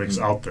comics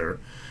out there.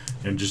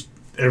 And just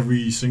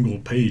every single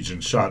page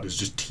and shot is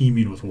just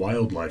teeming with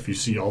wildlife. You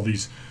see all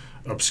these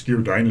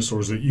obscure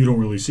dinosaurs that you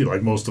don't really see.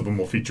 Like most of them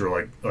will feature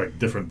like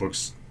different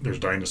books. There's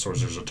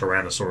dinosaurs. There's a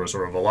Tyrannosaurus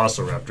or a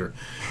Velociraptor.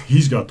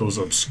 He's got those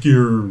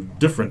obscure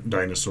different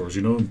dinosaurs.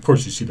 You know, of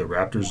course you see the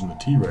raptors and the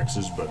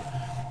T-Rexes, but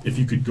if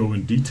you could go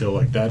in detail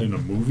like that in a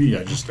movie,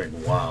 I just think,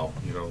 wow,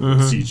 you know,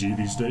 CG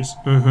these days.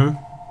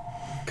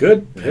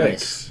 Good picks.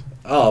 Nice.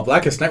 Oh,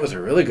 Blackest Night was a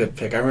really good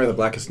pick. I remember the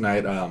Blackest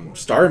Night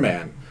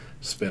Starman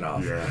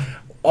spinoff. Yeah.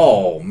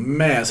 Oh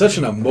man, such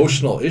an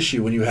emotional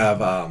issue when you have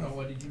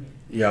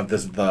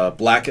the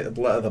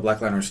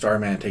Black Lantern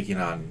Starman taking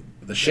on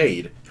the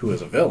Shade, who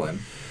is a villain.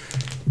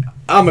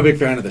 I'm a big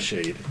fan of the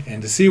Shade,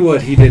 and to see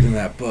what he did in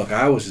that book,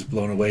 I was just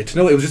blown away. To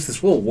know it was just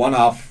this little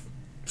one-off,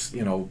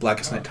 you know,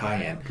 Blackest Night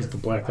tie-in. Because the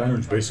Black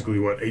Lanterns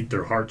basically ate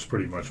their hearts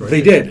pretty much, right?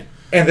 They did.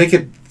 And they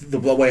could, the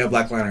way a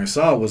Black Lantern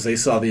saw was they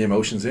saw the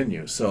emotions in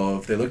you. So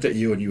if they looked at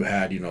you and you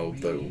had, you know,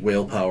 the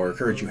willpower,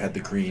 courage, you had the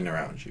green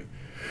around you.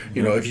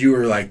 You know, if you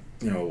were like,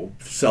 you know,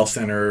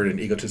 self-centered and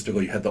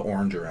egotistical, you had the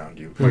orange around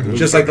you.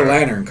 Just like the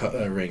Lantern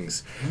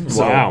rings.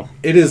 So Wow.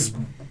 it is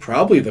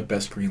probably the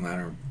best Green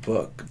Lantern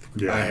book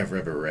Yeah. I have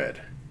ever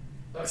read.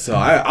 So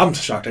I'm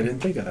shocked I didn't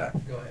think of that.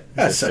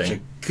 That's such a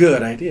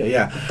good idea,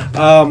 yeah.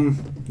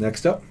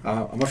 Next up,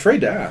 I'm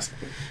afraid to ask.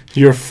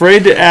 You're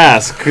afraid to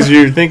ask because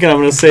you're thinking I'm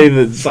going to say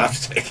the.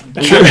 Slapstick.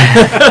 Can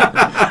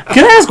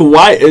I ask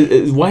why?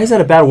 Why is that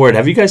a bad word?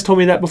 Have you guys told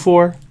me that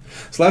before?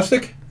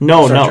 Slapstick?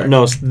 No, Star no, Trek.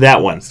 no.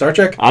 That one. Star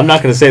Trek? I'm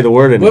not going to say the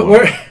word anymore.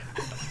 Where,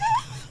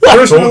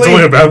 It's only a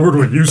personally, bad word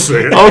when you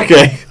say it.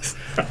 Okay.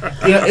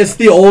 it's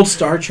the old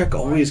Star Trek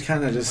always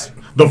kind of just...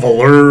 the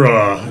velour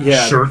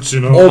Yeah. shirts, you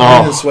know. Old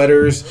men Oh. in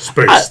sweaters.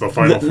 Space, the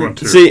final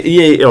frontier.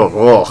 See,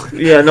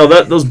 no,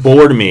 those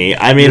bored me.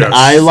 I mean, Yes.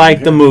 I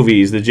like the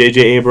movies, the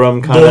J.J.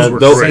 Abrams kind Those of were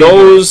those. great.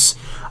 Those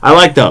I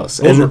like those,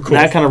 Those and were cool.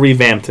 that kind of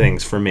revamped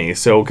things for me.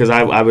 So, because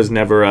I was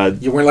never a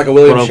You weren't like a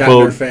William quote Shatner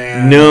unquote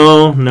fan.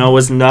 no,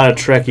 was not a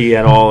Trekkie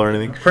at all or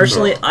anything.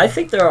 Personally, I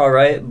think they're all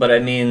right, but I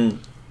mean,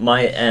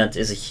 my aunt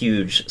is a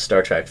huge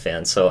Star Trek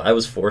fan, so I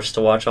was forced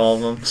to watch all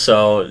of them.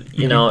 So,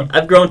 you know,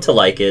 I've grown to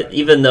like it,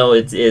 even though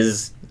it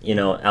is, you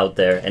know, out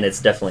there, and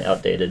it's definitely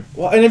outdated.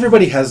 Well, and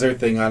everybody has their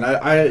thing on.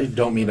 I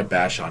don't mean to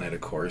bash on it,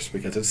 of course,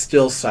 because it's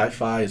still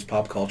sci-fi, it's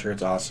pop culture,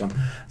 it's awesome.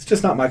 It's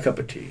just not my cup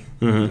of tea.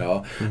 You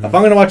know, if I'm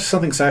going to watch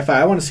something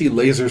sci-fi, I want to see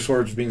laser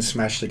swords being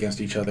smashed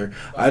against each other.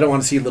 I don't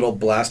want to see little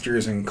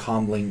blasters and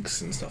comm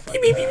links and stuff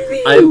like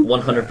that. I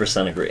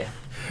 100% agree.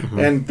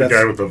 And The that's,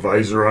 guy with the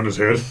visor on his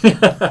head.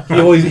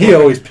 he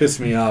always pissed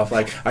me off.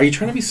 Like, are you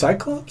trying to be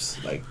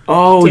Cyclops? Like,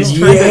 Oh He's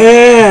trying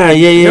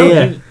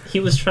yeah. He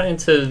was trying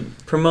to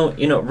promote,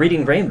 you know,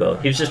 reading Rainbow.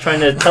 He was just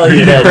trying to tell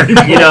you that,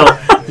 you know,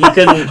 he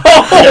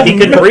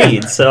couldn't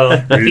read, so he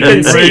couldn't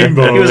Reading see.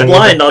 Rainbow. He was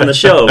blind on the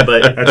show,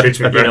 but That takes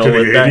me you back know, to the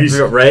with that,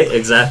 80s. right?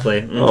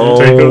 Exactly. Mhm. Oh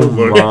Take a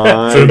look.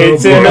 my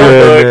It's in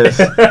the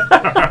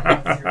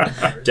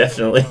goodness.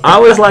 Definitely. I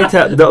always liked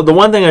the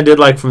one thing I did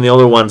like from the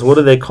older ones. What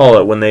do they call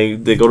it when they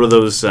go to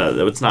those?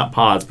 It's not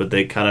pods, but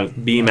they kind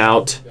of beam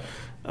out.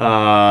 Do you know what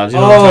I'm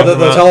talking the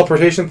about?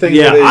 teleportation thing.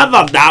 Yeah, where they- I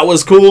thought that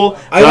was cool.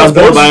 I But I was thought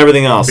bored those- by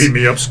everything else. Beat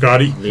me up,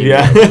 Scotty.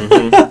 Yeah.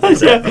 Mhm.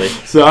 Exactly.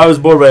 So I was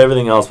bored by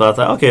everything else, but I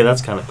thought, okay,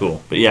 that's kind of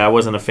cool. But yeah, I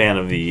wasn't a fan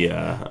of the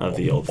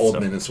old old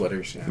stuff. men in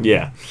sweaters.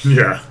 Yeah.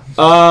 Yeah.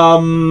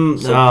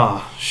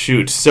 Yeah.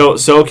 Shoot. So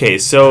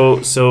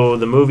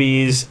the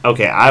movies.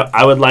 Okay,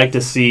 I would like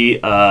to see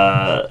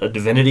a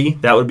Divinity.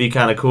 That would be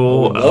kind of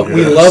cool.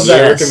 We love that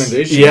Yes.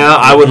 recommendation. Yeah,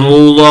 I would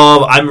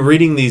love. I'm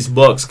reading these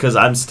books because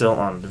I'm still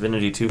on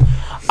Divinity 2.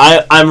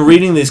 I'm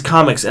reading these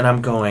comics and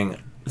I'm going,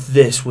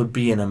 this would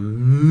be an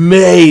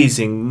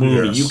amazing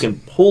movie. Yes. You can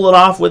pull it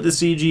off with the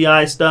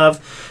CGI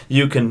stuff.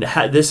 You can.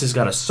 This has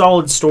got a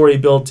solid story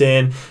built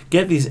in.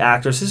 Get these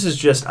actors. This is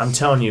just. I'm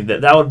telling you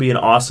that would be an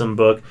awesome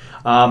book.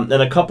 And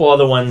a couple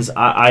other ones.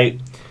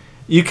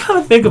 You kind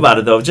of think about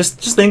it though. Just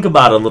think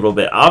about it a little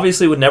bit.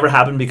 Obviously, it would never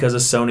happen because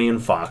of Sony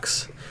and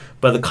Fox.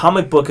 But the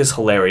comic book is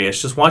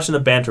hilarious. Just watching the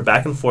banter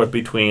back and forth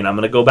between. I'm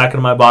going to go back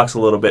into my box a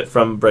little bit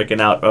from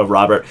breaking out of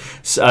Robert.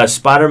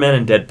 Spider-Man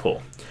and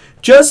Deadpool.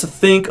 Just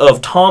think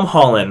of Tom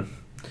Holland,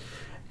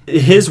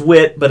 his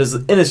wit, but his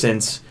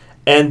innocence,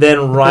 and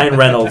then Ryan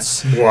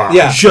Reynolds Wow.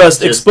 Yeah.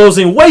 just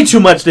exposing way too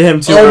much to him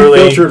too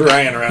early. Unfiltered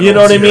Ryan Reynolds. You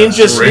know what I mean? Yes,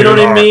 Just you know what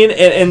I rated R.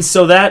 mean? And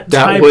so that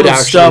type would of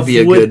actually stuff be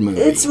a would, good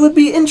movie. It would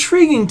be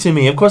intriguing to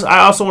me. Of course, I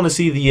also want to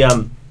see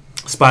the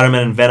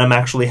Spider-Man and Venom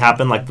actually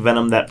happen, like the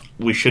Venom that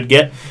we should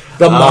get.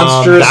 The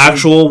monstrous- the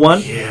actual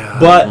one. Yeah.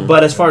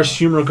 But as far as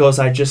humor goes,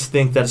 I just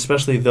think that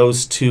especially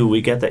those two,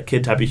 we get that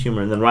kid type of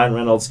humor. And then Ryan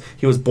Reynolds,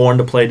 he was born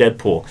to play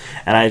Deadpool.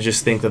 And I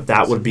just think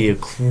that would be a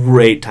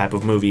great type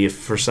of movie if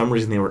for some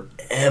reason they were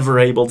ever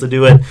able to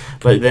do it.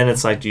 But then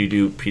it's like, do you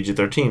do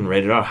PG-13,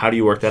 rated R? How do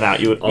you work that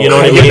out? You know what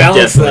I you mean?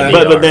 balance that.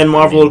 But then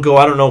Marvel will go,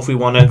 I don't know if we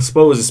want to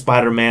expose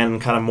Spider-Man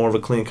kind of more of a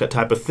clean-cut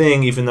type of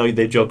thing, even though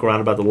they joke around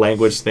about the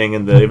language thing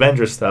and the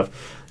Avengers stuff.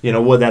 You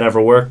know, would that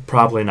ever work?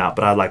 Probably not,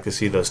 but I'd like to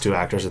see those two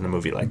actors in the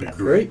movie like that.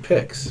 Great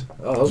picks.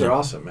 Oh, those are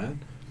awesome, man.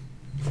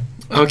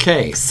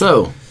 Okay,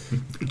 so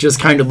just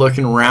kind of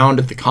looking around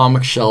at the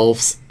comic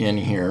shelves in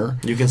here.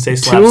 You can say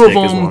Two of slapstick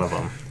is them- one of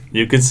them.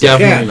 You could say...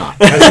 Definitely Yeah. not.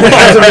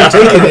 Hasn't been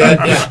taken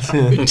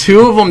yet. Yeah.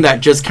 Two of them that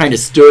just kind of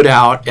stood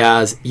out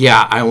as,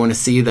 yeah, I want to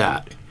see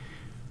that.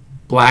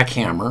 Black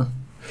Hammer.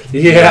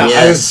 Yeah, I was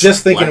Yes.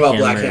 just thinking Black about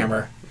Black Hammer.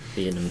 Hammer.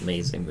 Be an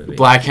amazing movie.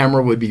 Black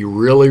Hammer would be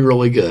really,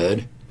 really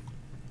good.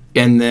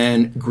 And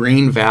then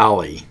Green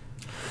Valley.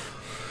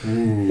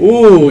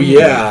 Ooh,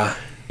 yeah.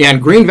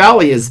 And Green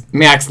Valley is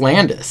Max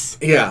Landis.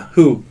 Yeah,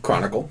 who?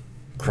 Chronicle.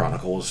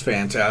 Chronicle is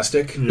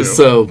fantastic. Yeah.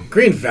 So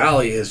Green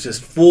Valley is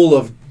just full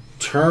of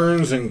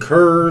turns and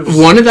curves.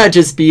 wouldn't that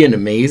just be an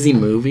amazing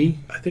movie?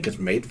 I think it's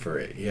made for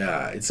it.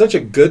 Yeah, it's such a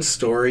good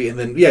story. And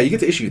then, yeah, you get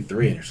to issue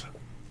 3 and you're just like,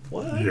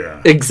 what?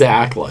 Yeah.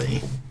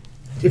 Exactly.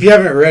 If you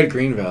haven't read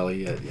Green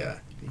Valley yet, yeah,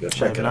 you go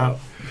check it out.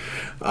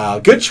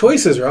 Good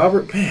choices,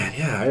 Robert. Man,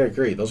 yeah, I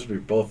agree. Those would be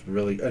both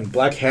really... And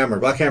Black Hammer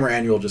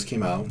Annual just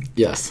came out.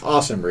 Yes.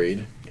 Awesome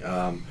read.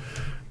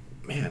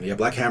 Man, yeah,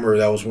 Black Hammer,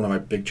 that was one of my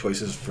big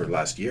choices for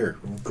last year.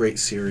 Great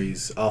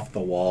series, off the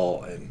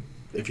wall, and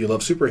if you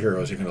love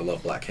superheroes, you're going to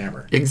love Black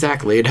Hammer.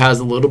 Exactly. It has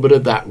a little bit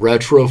of that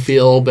retro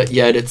feel, but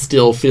yet it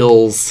still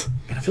feels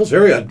And it feels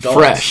very adult.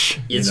 fresh.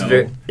 It's you know,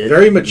 very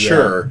very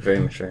mature. Yeah, very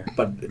mature.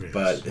 But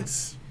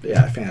it's,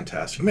 yeah,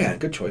 fantastic. Man,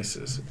 good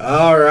choices.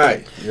 All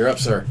right, you're up,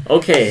 sir.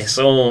 Okay,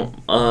 so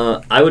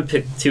I would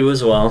pick 2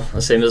 as well,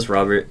 the same as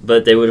Robert,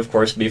 but they would of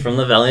course be from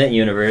the Valiant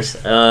universe.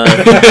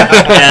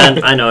 And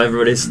I know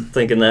everybody's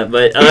thinking that,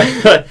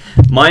 but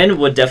mine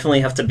would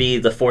definitely have to be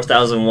the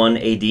 4001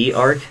 AD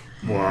arc.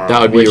 Wow.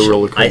 That would be which a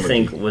really cool I movie.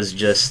 think was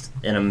just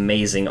an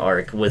amazing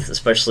arc, with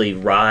especially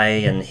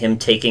Rai and him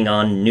taking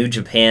on New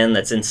Japan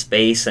that's in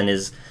space and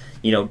is,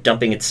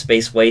 dumping its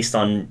space waste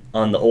on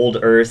the old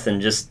Earth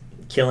and just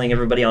killing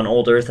everybody on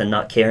old Earth and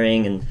not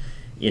caring, and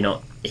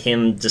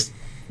him just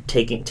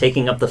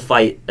taking up the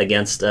fight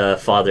against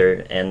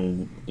Father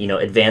and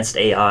advanced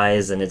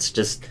AIs, and it's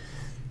just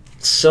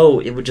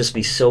it would just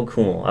be so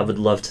cool. I would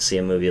love to see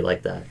a movie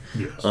like that.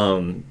 Yes.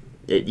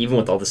 Even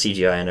with all the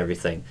CGI and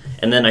everything.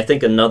 And then I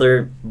think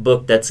another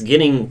book that's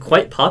getting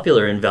quite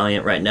popular in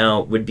Valiant right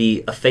now would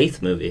be a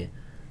Faith movie.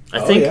 I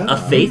think a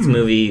Faith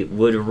movie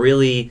would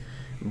really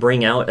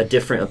bring out a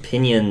different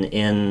opinion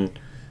in,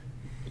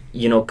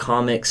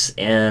 comics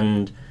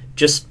and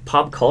just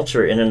pop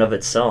culture in and of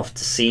itself,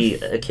 to see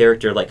a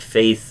character like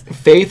Faith.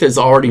 Faith has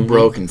already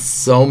broken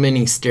so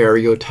many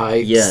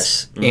stereotypes.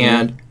 Yes. Mm-hmm.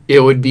 And it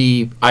would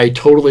be, I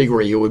totally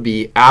agree, it would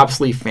be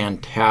absolutely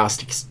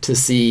fantastic to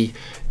see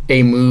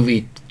a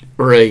movie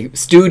or a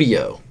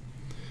studio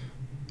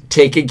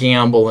take a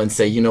gamble and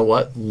say, you know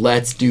what,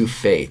 let's do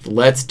Faith.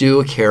 Let's do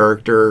a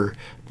character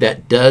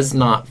that does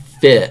not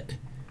fit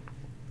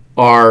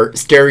our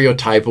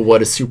stereotype of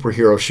what a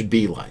superhero should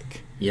be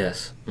like.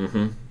 Yes.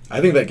 Mm-hmm. I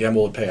think that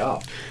gamble would pay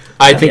off.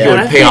 I think it And would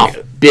I pay off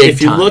think big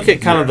if you time. look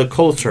at kind of the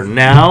culture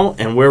now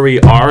and where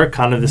we are,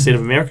 kind of the state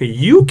of America,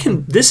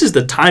 this is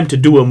the time to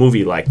do a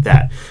movie like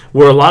that,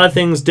 where a lot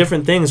of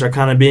different things are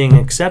kind of being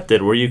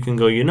accepted, where you can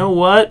go, you know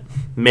what,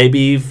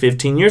 maybe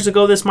 15 years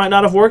ago this might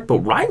not have worked, but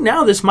right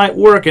now this might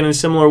work in a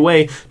similar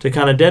way to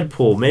kind of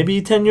Deadpool.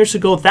 Maybe 10 years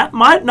ago that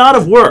might not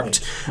have worked,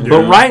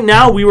 but right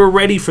now we were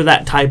ready for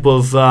that type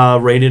of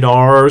rated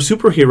R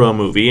superhero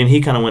movie, and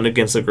he kind of went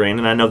against the grain.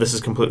 And I know this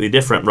is completely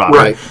different, Robert.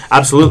 Right.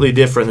 Absolutely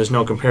different. There's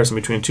no comparison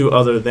between the two,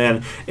 other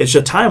than it's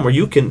a time where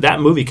that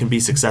movie can be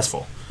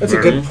successful. That's a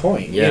good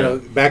point. Yeah.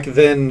 Back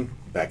then,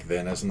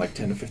 as in like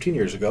 10 to 15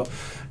 years ago,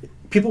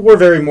 people were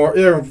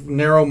they're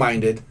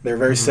narrow-minded. They're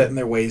very set in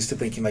their ways to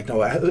thinking like,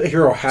 no, a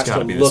hero has to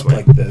gotta be this look way.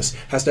 like this,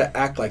 has to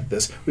act like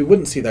this. We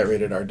wouldn't see that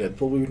rated R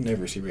Deadpool. We would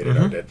never see rated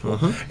R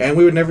Deadpool. And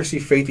we would never see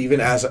Faith even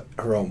as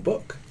her own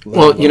book.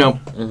 Well,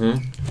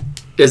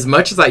 as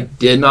much as I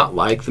did not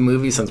like the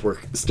movie, since we're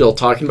still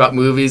talking about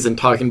movies and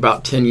talking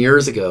about 10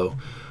 years ago,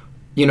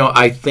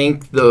 I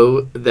think,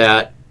 though,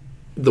 that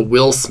the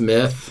Will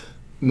Smith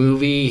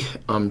movie,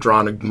 I'm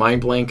drawing a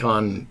mind blank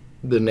on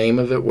the name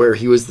of it, where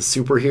he was the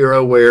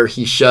superhero, where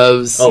he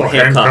shoves... Oh,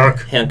 Hancock.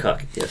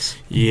 Hancock, yes.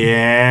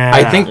 Yeah.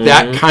 I think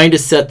that kind of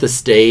set the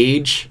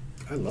stage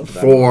I love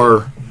that.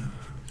 for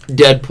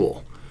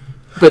Deadpool.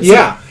 But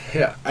Yeah,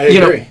 I You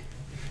know- agree.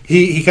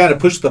 He kind of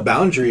pushed the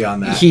boundary on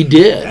that. he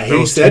did. And That he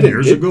was said 10 and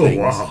years did ago. things.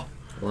 Wow.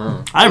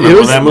 Wow. I remember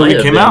was- that might movie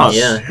have came been, out.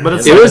 yeah. But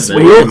it's It like, was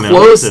wait a real minute,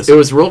 close. what is It this?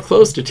 was real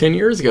close to 10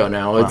 years ago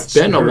now. It's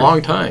been a true.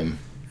 long time.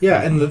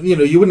 Yeah, and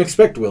you wouldn't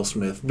expect Will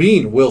Smith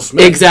being Will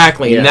Smith.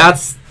 Exactly, and Yeah.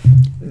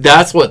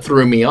 that's what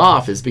threw me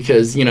off, is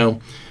because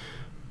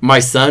my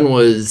son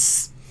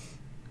was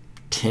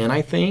 10,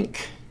 I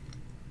think,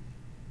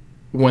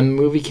 when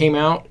the movie came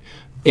out,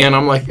 and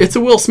I'm like, it's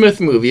a Will Smith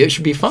movie, it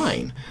should be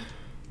fine.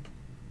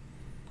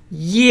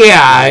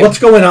 Yeah, What's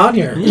going on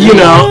here?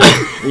 Yeah.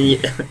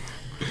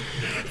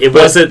 It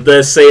wasn't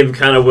the same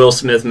kind of Will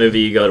Smith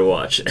movie you go to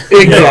watch.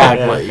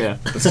 exactly. Yeah.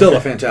 It's still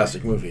a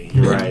fantastic movie.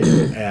 You're right.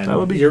 And That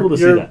would be cool to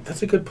see that.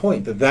 That's a good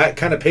point. That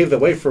kind of paved the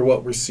way for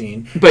what we're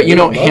seeing. But We would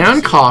love to see.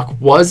 Hancock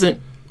wasn't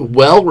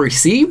well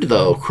received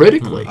though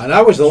critically. And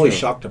I was only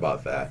shocked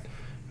about that.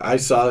 I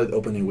saw it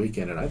opening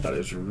weekend, and I thought it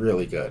was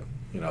really good.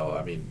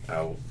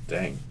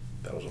 Dang,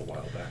 that was a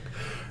while back.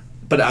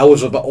 But I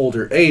was of an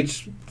older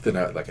age than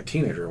like a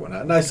teenager or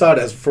whatnot, and I saw it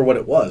as for what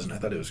it was, and I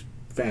thought it was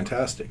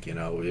fantastic.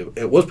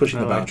 It was pushing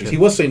the I like boundaries. it. He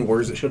was saying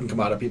words that shouldn't come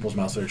out of people's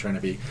mouths that are trying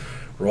to be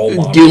role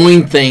models.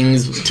 Doing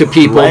things to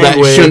people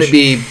Language. that shouldn't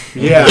be.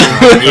 Yeah.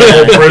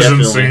 Yeah, Prison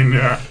definitely. scene,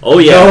 yeah. Oh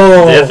yeah,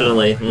 No.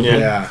 definitely. Mhm.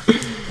 Yeah.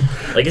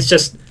 Like it's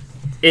just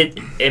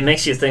it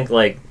makes you think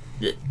like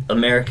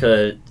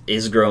America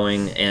is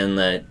growing, and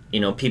that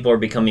people are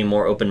becoming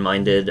more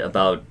open-minded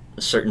about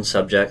certain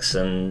subjects,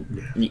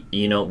 and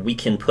we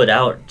can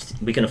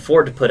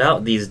afford to put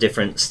out these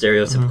different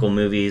stereotypical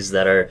movies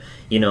that are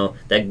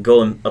that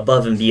go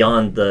above and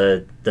beyond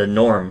the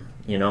norm,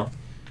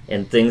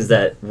 and things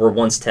that were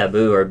once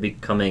taboo are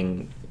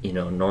becoming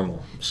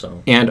normal.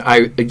 So And I,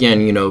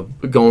 again,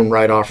 going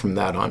right off from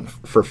that on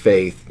for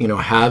Faith,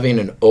 having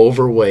an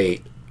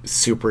overweight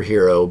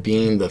superhero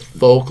being the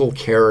focal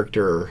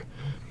character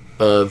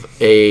of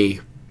a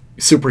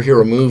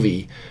superhero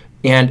movie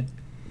and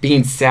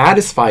being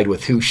satisfied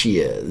with who she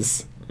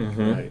is.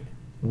 Right.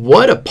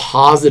 What a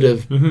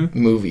positive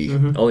movie.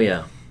 oh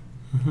yeah.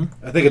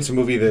 I think it's a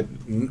movie that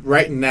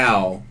right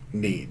now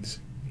needs,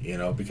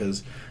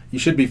 because you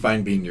should be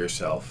fine being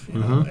yourself,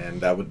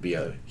 and that would be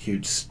a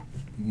huge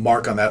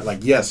mark on that. Like,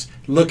 yes,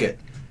 look it,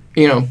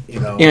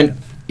 And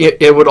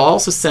it would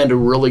also send a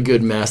really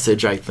good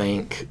message, I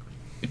think,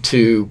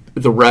 to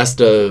the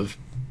rest of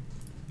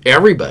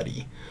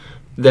everybody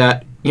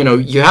that,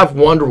 you have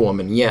Wonder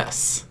Woman,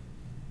 yes,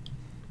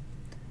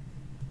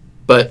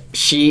 but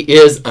she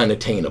is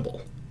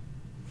unattainable.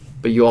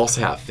 but you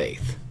also have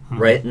faith.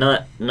 Right?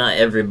 Not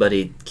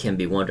everybody can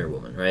be Wonder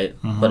Woman, right?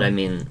 But I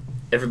mean,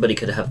 everybody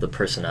could have the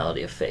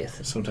personality of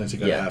faith. Sometimes you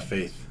gotta Yeah. have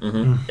faith.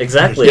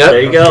 Exactly. Yep.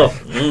 There you go.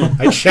 Mm.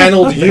 I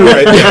channeled you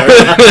right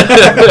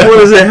there. What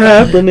is it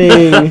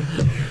happening?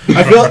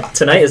 I feel.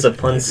 Tonight is a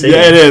pun city.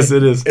 Yeah, it is.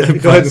 It is.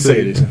 Go ahead and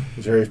say it.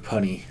 It's very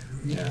punny.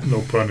 Yeah.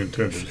 No pun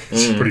intended.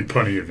 It's pretty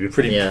punny of you.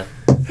 Yeah.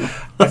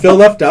 I feel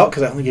left out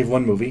because I only gave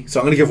one movie, so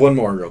I'm going to give one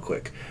more real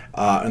quick,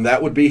 and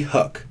that would be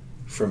Hook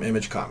from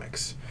Image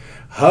Comics.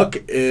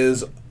 Hook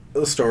is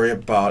a story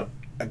about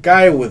a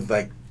guy with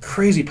like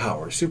crazy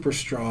power, super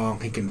strong.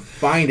 He can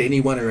find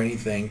anyone or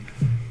anything.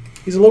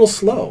 He's a little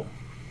slow,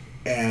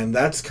 and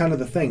that's kind of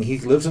the thing. He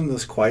lives in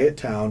this quiet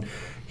town.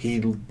 He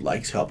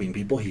likes helping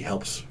people. He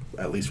helps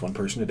at least one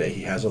person a day.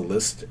 He has a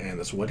list, and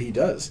that's what he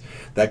does.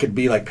 That could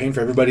be like paying for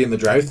everybody in the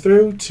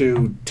drive-thru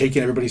to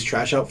taking everybody's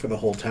trash out for the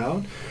whole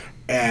town.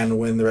 And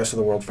when the rest of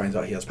the world finds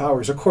out he has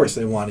powers, of course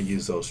they want to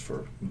use those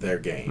for their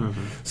gain.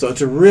 So it's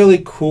a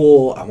really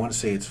cool, I want to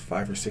say it's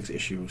 5 or 6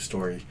 issue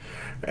story.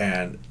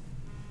 And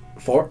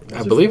 4?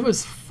 I believe it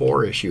was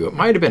 4 issue. It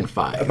might have been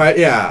 5.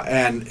 Yeah,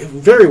 and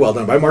very well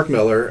done by Mark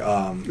Miller.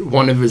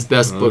 One of his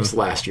best books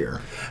last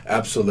year.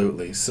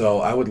 Absolutely. So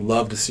I would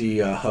love to see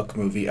a Hook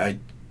movie. I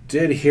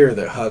did hear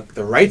that Hook,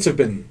 the rights have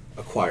been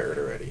acquired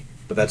already,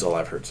 but that's all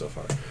I've heard so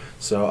far.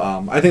 So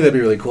I think that'd be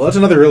really cool. That's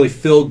another really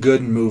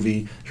feel-good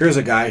movie. Here's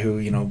a guy who,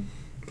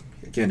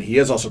 again, he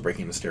is also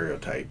breaking the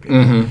stereotype.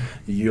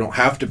 You don't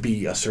have to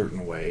be a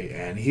certain way,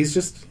 and he's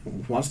just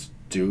wants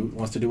to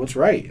do what's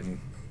right, and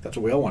that's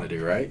what we all want to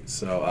do, right?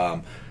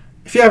 So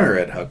if you haven't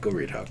read Hook, go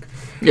read Hook.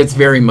 It's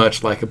very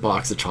much like a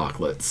box of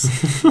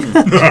chocolates. You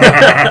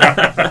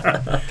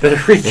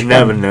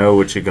never know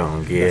what you're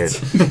gonna get.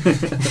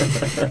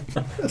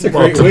 That's a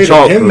great way to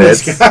end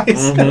this,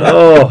 guys.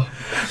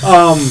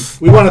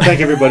 We want to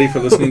thank everybody for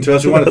listening to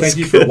us. We want to thank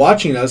you for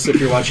watching us. If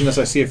you're watching us,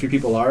 I see a few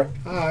people are.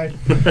 Hi.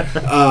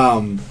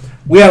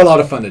 We had a lot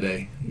of fun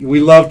today. We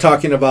love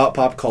talking about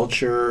pop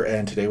culture,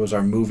 and today was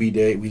our movie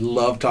day. We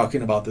love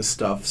talking about this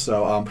stuff.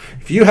 So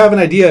if you have an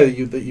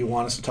idea that you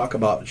want us to talk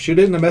about, shoot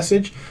it in a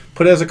message,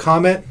 put it as a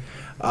comment.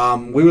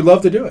 We would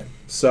love to do it.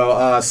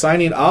 So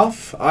signing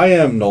off, I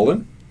am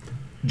Nolan.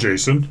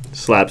 Jason.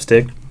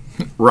 Slapstick.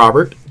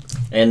 Robert.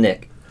 And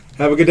Nick.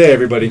 Have a good day,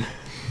 everybody.